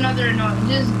 That's another annoying.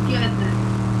 Just get it.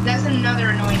 That's another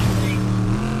annoying thing.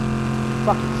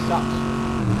 Fucking sucks.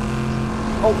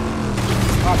 Oh.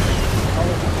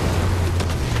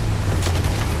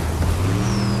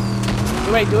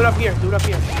 Wait, do it up here. Do it up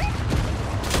here.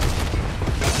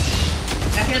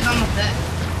 That kid's almost dead.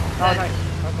 Oh, nice.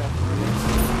 Okay.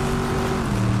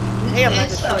 Damn, that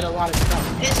destroyed a lot of stuff.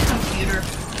 It's a computer.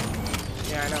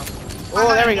 Yeah, I know.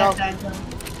 Oh, there we go.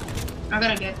 I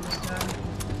gotta get this done.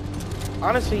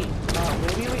 Honestly,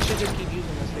 maybe we should just keep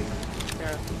using this thing.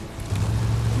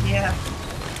 Yeah.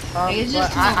 It's but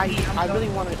just I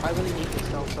really need this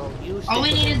though. So you. All we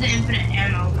need is the infinite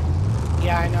ammo.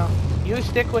 Yeah, I know. You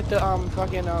stick with the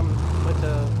fucking with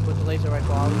the laser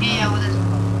rifle. Yeah, with this.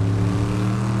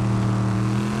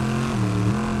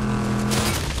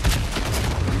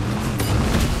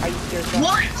 Are you serious?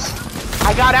 What?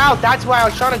 I got out. That's why I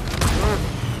was trying to.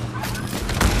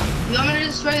 You want me to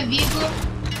destroy the vehicle?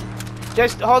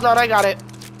 Just hold on. I got it.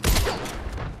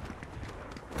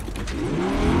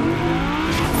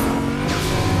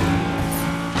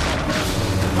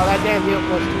 Oh, that damn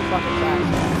vehicle is too fucking fast.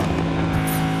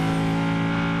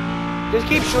 Just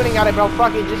keep shooting at it, bro.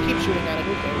 Fuck it. Just keep shooting at it.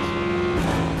 Who cares?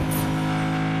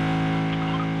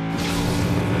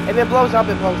 If it blows up,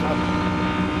 it blows up.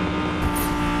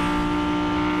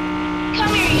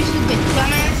 Come here, you stupid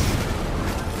dumbass.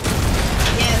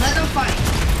 Yeah, let them fight.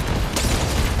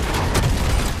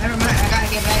 Never mind, I gotta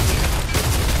get back here.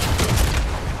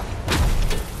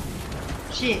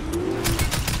 Shit.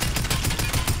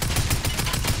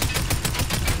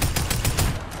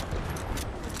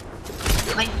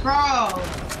 Like, bro.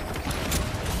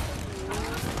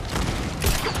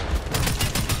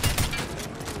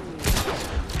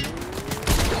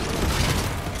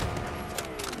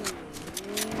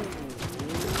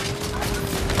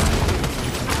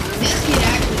 This kid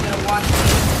actually gonna watch me.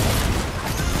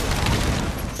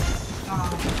 Oh,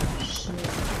 shit.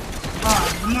 Oh,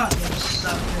 mother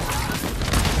sucker.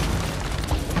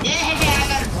 Yeah, I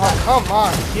got it. Oh, come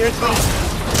on. Seriously?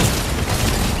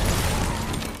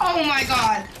 Oh my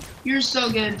god. You're so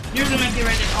good. You're gonna make it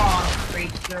right there. Oh,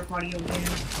 great. Third party over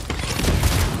here.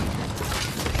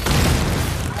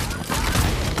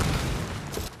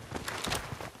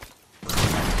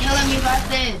 got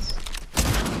this.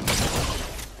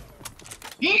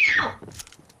 Now!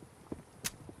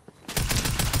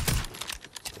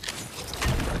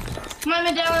 Come on,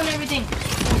 medal and everything.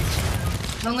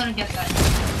 Don't let him get that.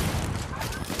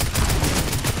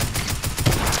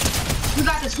 You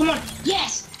got this. Come on.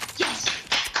 Yes. Yes.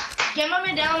 Get my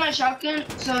medal and my shotgun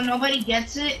so nobody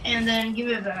gets it, and then give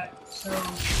it back. So,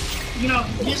 you know,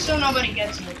 just so nobody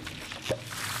gets it.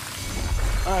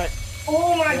 All right.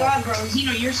 Oh my God, bro,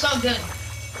 Zeno, you're so good.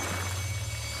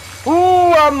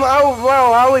 Ooh,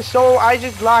 I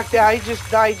just blocked it.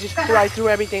 I threw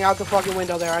everything out the fucking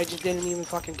window there. I just didn't even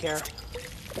fucking care.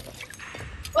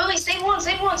 Wait, save one.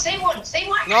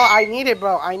 No, I need it,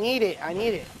 bro. I need it. I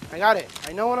got it.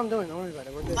 I know what I'm doing. Don't worry about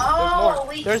it. We're good.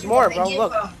 Oh, There's more, bro.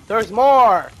 Look. There's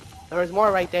more. There's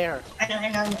more right there. I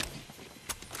know.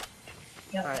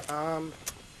 Yep. Alright,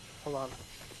 hold on.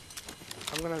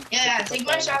 I'm gonna... Yeah, take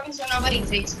my shotgun so nobody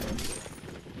takes it.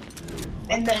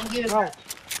 And then give it back.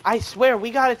 I swear,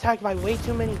 we got attacked by way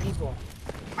too many people.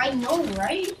 I know,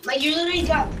 right? Like, you literally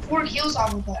got 4 kills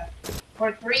off of that.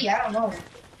 Or 3, I don't know.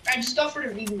 Alright, just go for the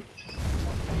reboot.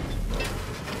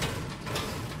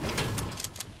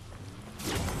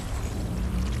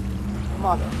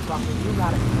 Motherfucker, you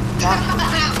got it.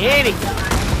 Fucking idiot.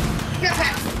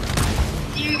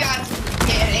 You got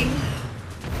kidding.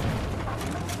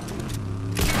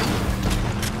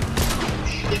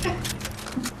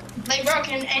 Like, bro,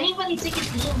 can anybody take a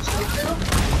DM show?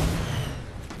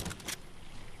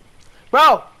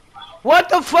 Bro, what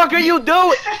the fuck are you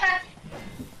doing?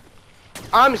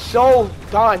 I'm so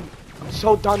done. I'm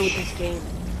so done with this game.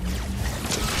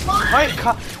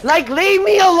 Like, leave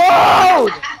me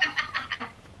alone!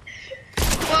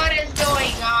 What is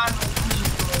going on with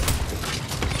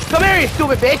people? Come here, you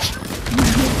stupid bitch!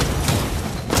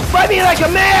 Fight me like a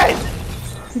man!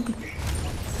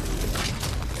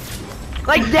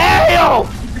 Like, damn!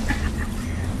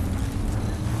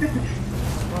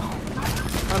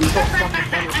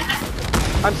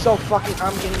 I'm so fucking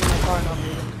I'm getting in my car and I'm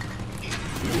leaving.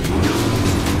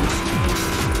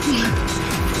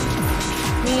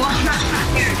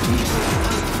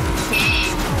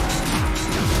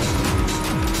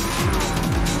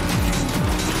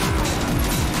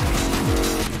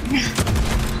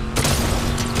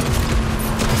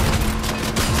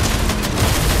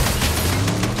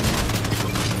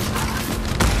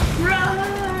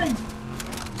 Run!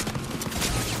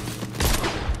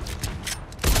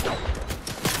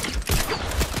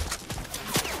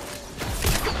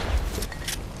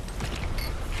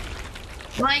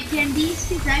 Like, can these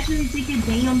kids actually take a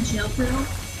damn chill pill?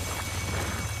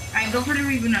 Alright, go for the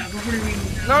reboot now.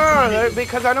 No,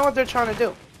 because I know what they're trying to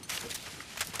do.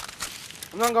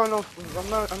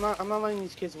 I'm not letting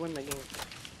these kids win the game.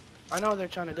 I know what they're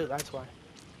trying to do, that's why.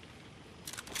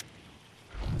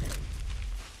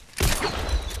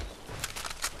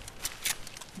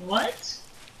 What?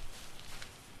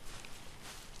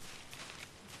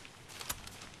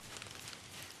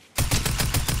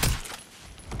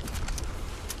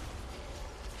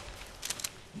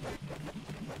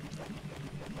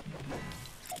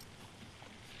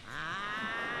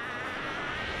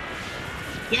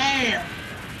 Yeah!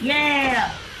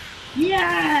 Yeah!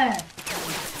 Yeah!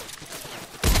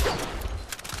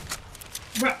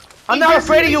 Bro, I'm not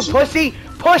afraid of you, pussy!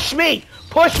 Push me!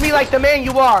 Push me like the man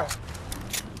you are!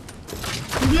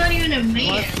 He's not even a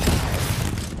man. What?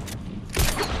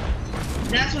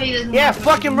 That's why he doesn't. Yeah,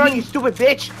 fucking run, you stupid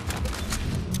bitch!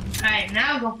 Alright,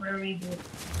 now go for a reboot.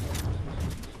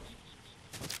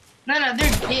 No,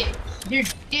 they're dick. They're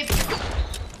dick.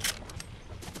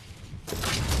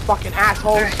 Fucking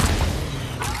assholes. Right.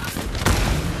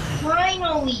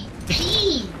 Finally,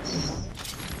 peace.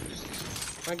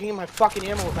 I'm getting my fucking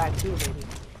ammo back too, baby.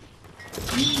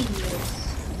 Jesus.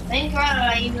 Thank God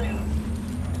I even...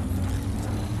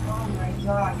 Oh my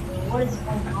God, bro. What is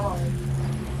going on?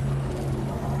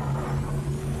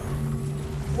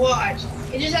 Watch.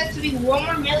 It just has to be 1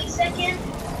 more millisecond,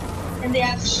 and they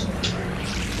have to shoot.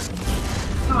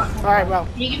 Come on. Alright, bro.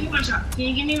 Can you give me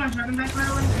my shotgun back, by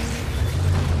the way?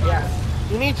 Yeah.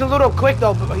 You need to load up quick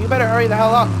though, but you better hurry the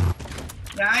hell up.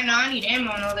 Yeah, I know. I need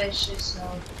ammo and all that shit, so...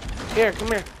 Here, come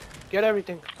here. Get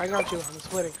everything. I got you. I'm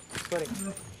splitting.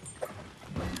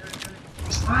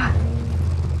 Ah.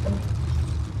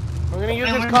 We're gonna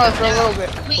use this car for a little bit.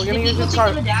 Wait, we're gonna use this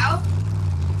car.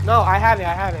 No, I have it.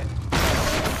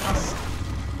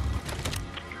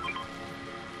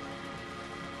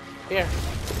 Here.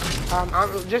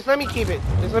 Just let me keep it.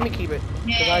 Cause I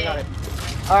got it.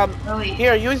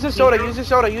 Here, use the soda.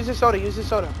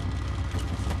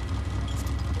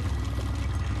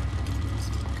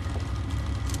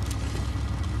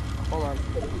 Hold on.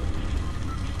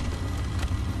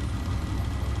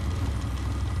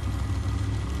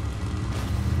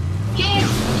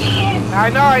 I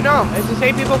know. It's the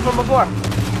same people from before.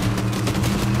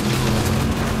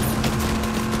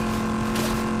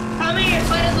 Come here,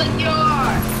 fight us like you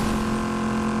are.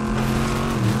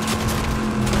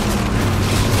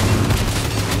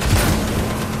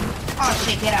 Oh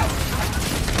shit, get out.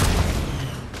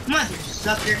 Mother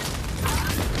sucker.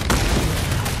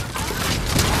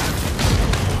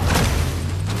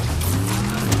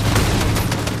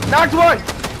 Knocked one!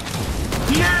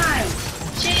 Nice!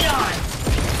 Shade on!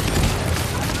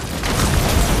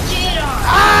 Shade on!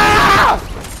 Ah!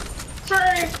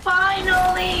 First,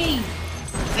 finally!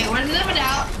 Wait, where's the limit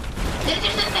out? Did it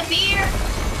just disappear?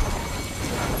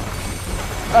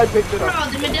 I picked it up. Bro,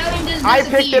 the medallion just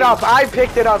disappeared. I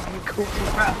picked it up, you goofy.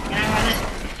 Bro, can I have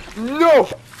it? No!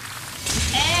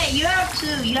 Hey, you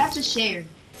have to share.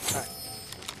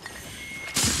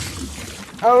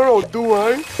 I don't know, do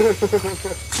I?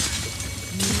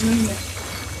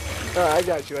 I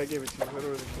got you, I gave it to you. I don't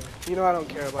really care. You know I don't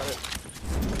care about it.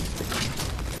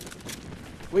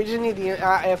 We just need the,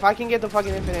 if I can get the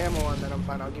fucking infinite ammo one, then I'm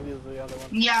fine. I'll give you the other one.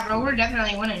 Yeah, bro, we're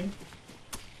definitely winning.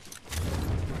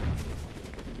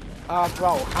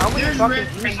 Bro, how many fucking,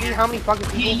 you see how many fucking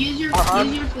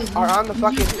people are on the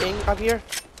fucking thing up here?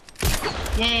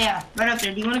 Yeah, right up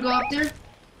there. Do you want to go up there?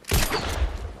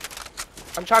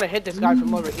 I'm trying to hit this guy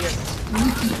from over here.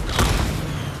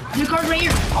 Your car's right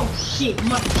here. Oh shit,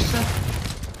 motherfucker.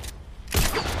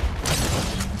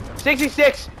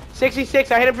 66!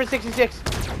 66, I hit him for 66.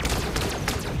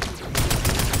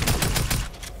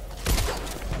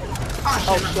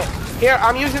 Oh shit. Here,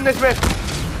 I'm using this rift.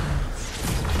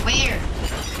 Where?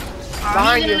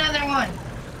 Behind you. Another one.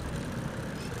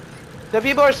 The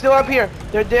people are still up here.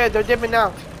 They're dead. They're dipping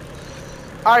now.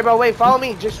 Alright, bro, wait, follow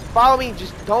me. Just follow me.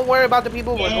 Just don't worry about the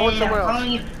people. We're going somewhere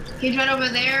else. He's right over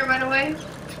there, by the way.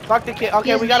 Fuck the kid.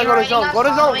 Okay, we gotta go to zone. Go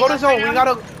to zone. Go to zone.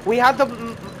 We have to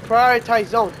prioritize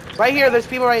zone. Right here, there's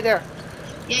people right there.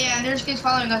 Yeah, and there's kids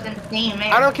following us in the thing,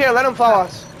 man. I don't care. Let them follow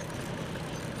us.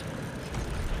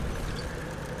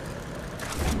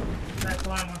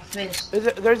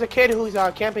 There's a kid who's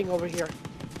camping over here.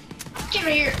 Get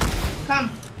right here.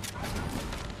 Come.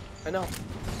 I know.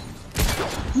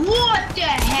 What the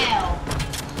hell?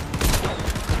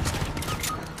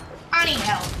 I need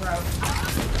help, bro.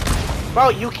 Bro,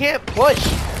 you can't push.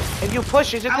 If you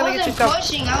push, you're just gonna get yourself. I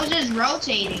wasn't pushing. I was just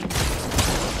rotating.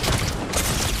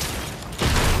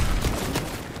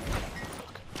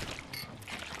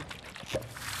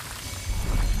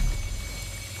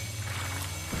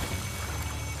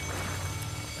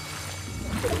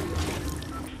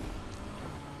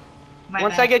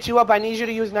 Once I get you up, I need you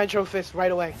to use Nitro Fist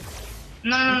right away.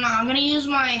 No. I'm gonna use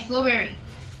my Flowberry.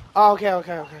 Oh,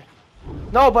 okay.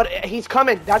 No, but he's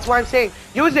coming. That's why I'm saying.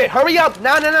 Use it. Hurry up.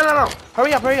 No.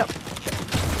 Hurry up.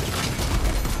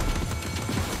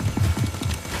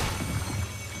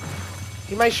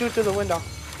 He might shoot through the window.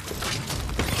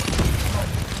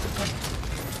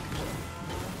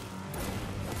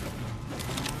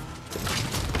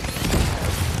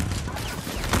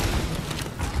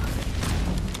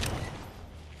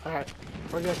 Alright,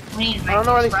 we're good. I don't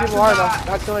know where these people are though.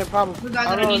 That's the only problem.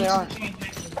 I don't know where they are.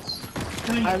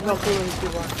 I have no clue where these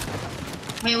people are.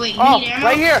 Wait, you need ammo?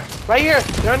 Right here.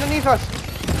 They're underneath us.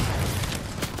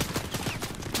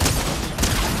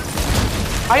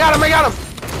 I got him.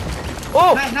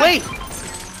 Oh, nice. Wait.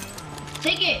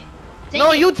 Take it.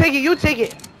 No, you take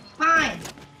it. Fine.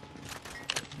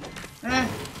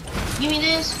 Give me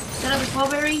this. Set up the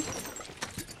Flowberry.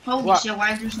 Holy shit,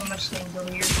 why is there so much things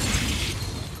over here?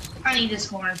 I need this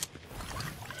corn.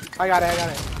 I got it.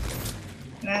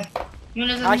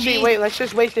 Actually, wait, let's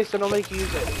just waste this so nobody can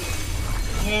use it.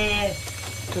 Yeah.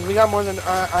 Because we got more than,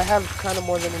 I have kind of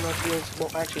more than enough years.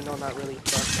 Well, actually, no, not really.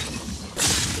 But...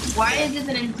 Why is this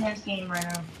an intense game right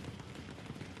now?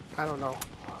 I don't know.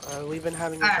 We've been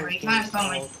having you kind of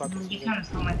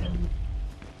stole my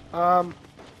thing.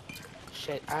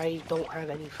 Shit, I don't have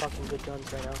any fucking good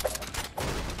guns right now.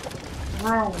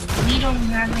 Bro, we don't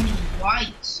have any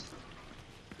whites.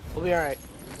 We'll be alright.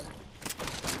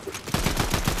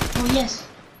 Oh, yes.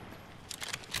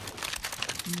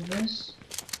 This.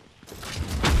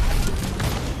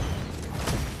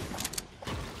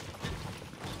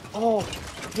 Oh,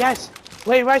 yes.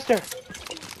 Wait, Reister.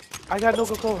 I got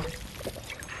Coca-Cola.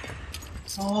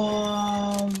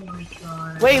 Oh my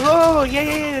god. Wait, look.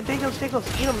 Yeah. Take those. Eat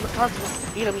them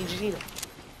constantly. Just eat them.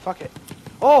 Fuck it.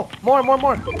 Oh, more.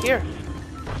 Here.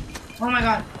 Oh my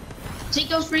god. Take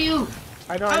those for you.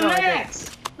 I know.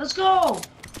 Next. Let's go.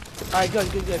 Alright, good.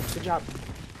 Good job.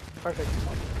 Perfect.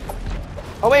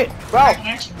 Oh wait, bro. Right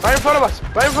in front of us.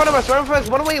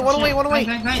 One away.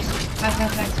 Nice.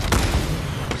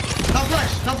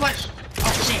 Don't push.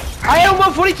 shit. I hit him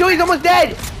 142, he's almost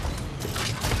dead.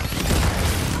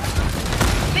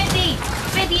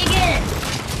 50 again.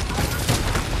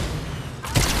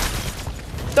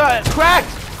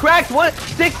 Cracked,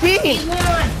 116. He's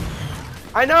one.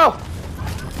 I know.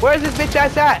 Where's this bitch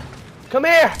ass at? Come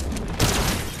here.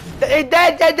 Dead.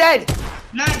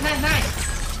 Nice.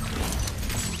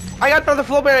 I got another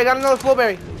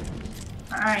flowberry.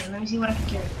 Alright, let me see what I can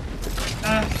carry.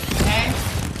 Okay.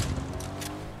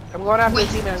 I'm going after Wait,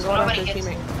 his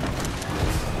teammate.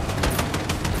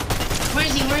 Where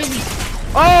is he?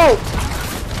 Oh!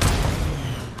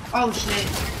 Oh shit.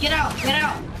 Get out.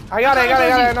 I got it,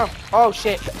 I know. Oh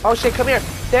shit, come here.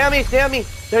 Stay on me.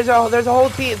 There's a whole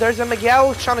team. There's a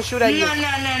Miguel trying to shoot at you. No.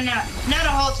 Not a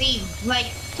whole team. Like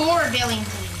 4 billion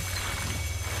teams.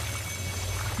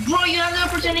 Bro, you have the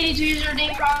opportunity to use your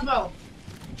damn crossbow.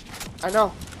 I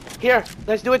know. Here,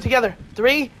 let's do it together.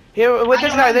 3. Here with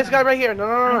this guy right here.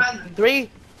 No. 3.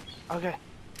 Okay.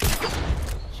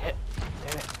 Shit.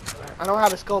 Damn it. I don't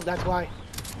have a scope, that's why.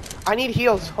 I need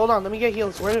heals. Hold on, let me get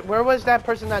heals. Where was that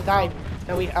person that died?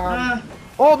 That we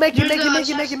oh, make it.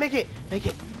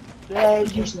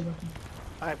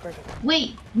 Alright, perfect.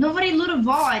 Wait, nobody loot a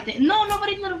vault, I think. No,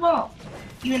 nobody loot a vault.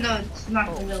 Even though it's not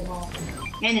a real vault.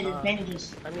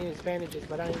 Bandages. I mean, it's bandages,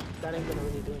 but that ain't gonna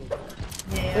really do anything.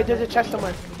 Yeah. Wait, there's a chest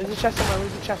somewhere. Where's the chest?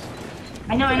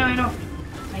 I know.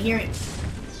 I hear it.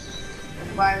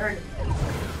 Well, I heard it. I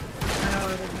know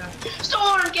where it is now.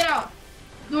 Storm, get out!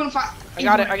 Doing 5. I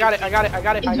got it.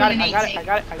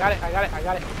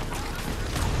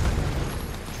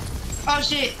 Oh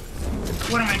shit!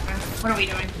 What are we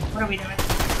doing?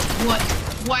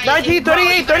 What? 19,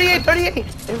 38!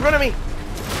 In front of me!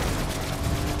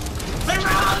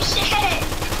 Oh shit!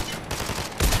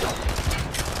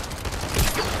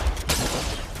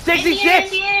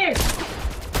 66!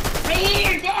 Right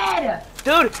here, dead!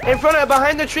 Dude,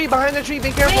 behind the tree,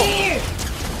 be careful! Right here!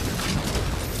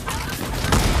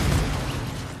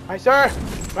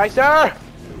 Right, sir!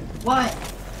 What?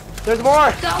 There's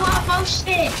more! Go up, oh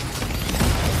shit!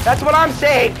 That's what I'm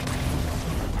saying!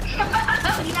 No,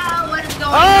 what is going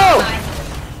on? on?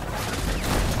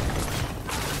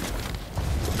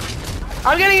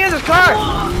 I'm getting in this car!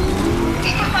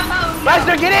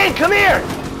 Lester, get in! Come here!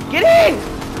 Get in!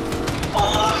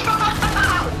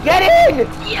 Get in!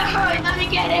 Yeah, let me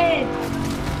get in!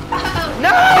 No!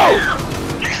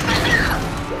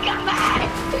 Come back!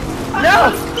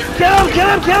 No! Kill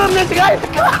him! There's a guy in the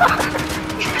car!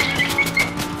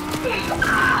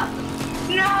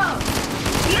 No!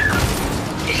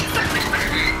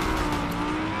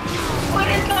 What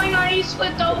is going on? He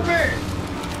flipped over!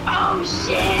 Oh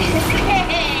shit!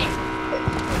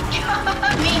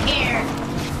 Come here!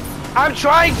 I'm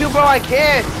trying to, bro, I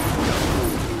can't!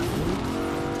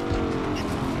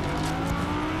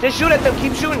 Just shoot at them,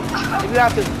 keep shooting if you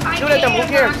have to. Shoot at them, who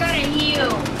cares? I gotta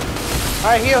heal.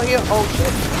 Alright, heal. Oh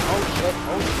shit.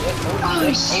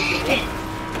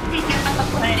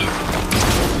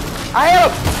 I hit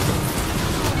him!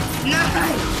 Nice!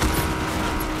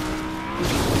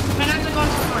 Man, I have to go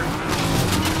into the door.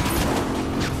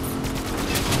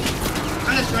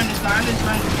 I'm just running this car. I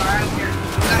don't care.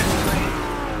 I gotta destroy it.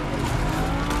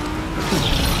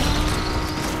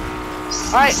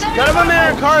 Alright, none of them in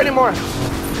our car anymore.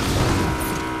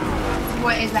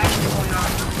 What is actually going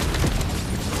on?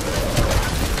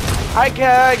 I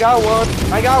got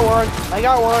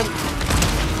one.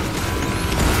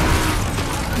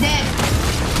 Dead.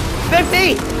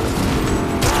 50!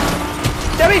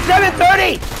 77,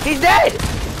 30! He's dead!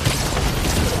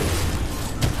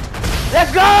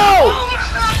 Let's go! Oh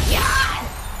my god!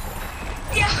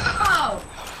 Yo!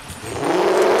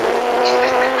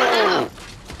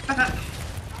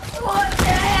 What the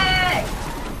heck?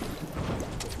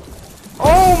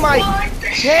 Oh my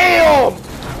damn!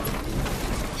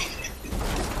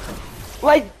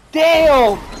 Like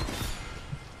damn!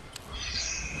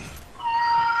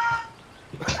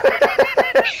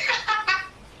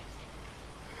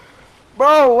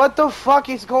 Bro, what the fuck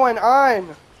is going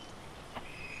on?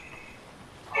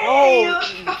 Holy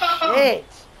shit!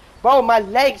 Bro, my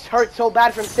legs hurt so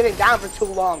bad from sitting down for too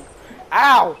long.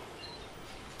 Ow!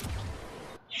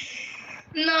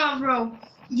 No, bro.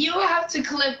 You have to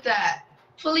clip that.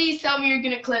 Please tell me you're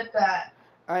gonna clip that.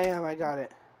 I am, I got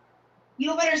it.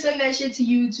 You better send that shit to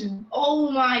YouTube. Oh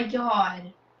my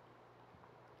god.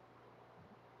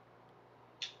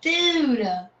 Dude.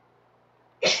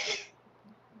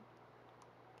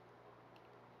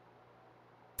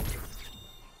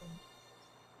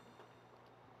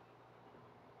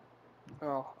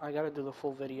 Oh, I gotta do the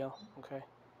full video, okay.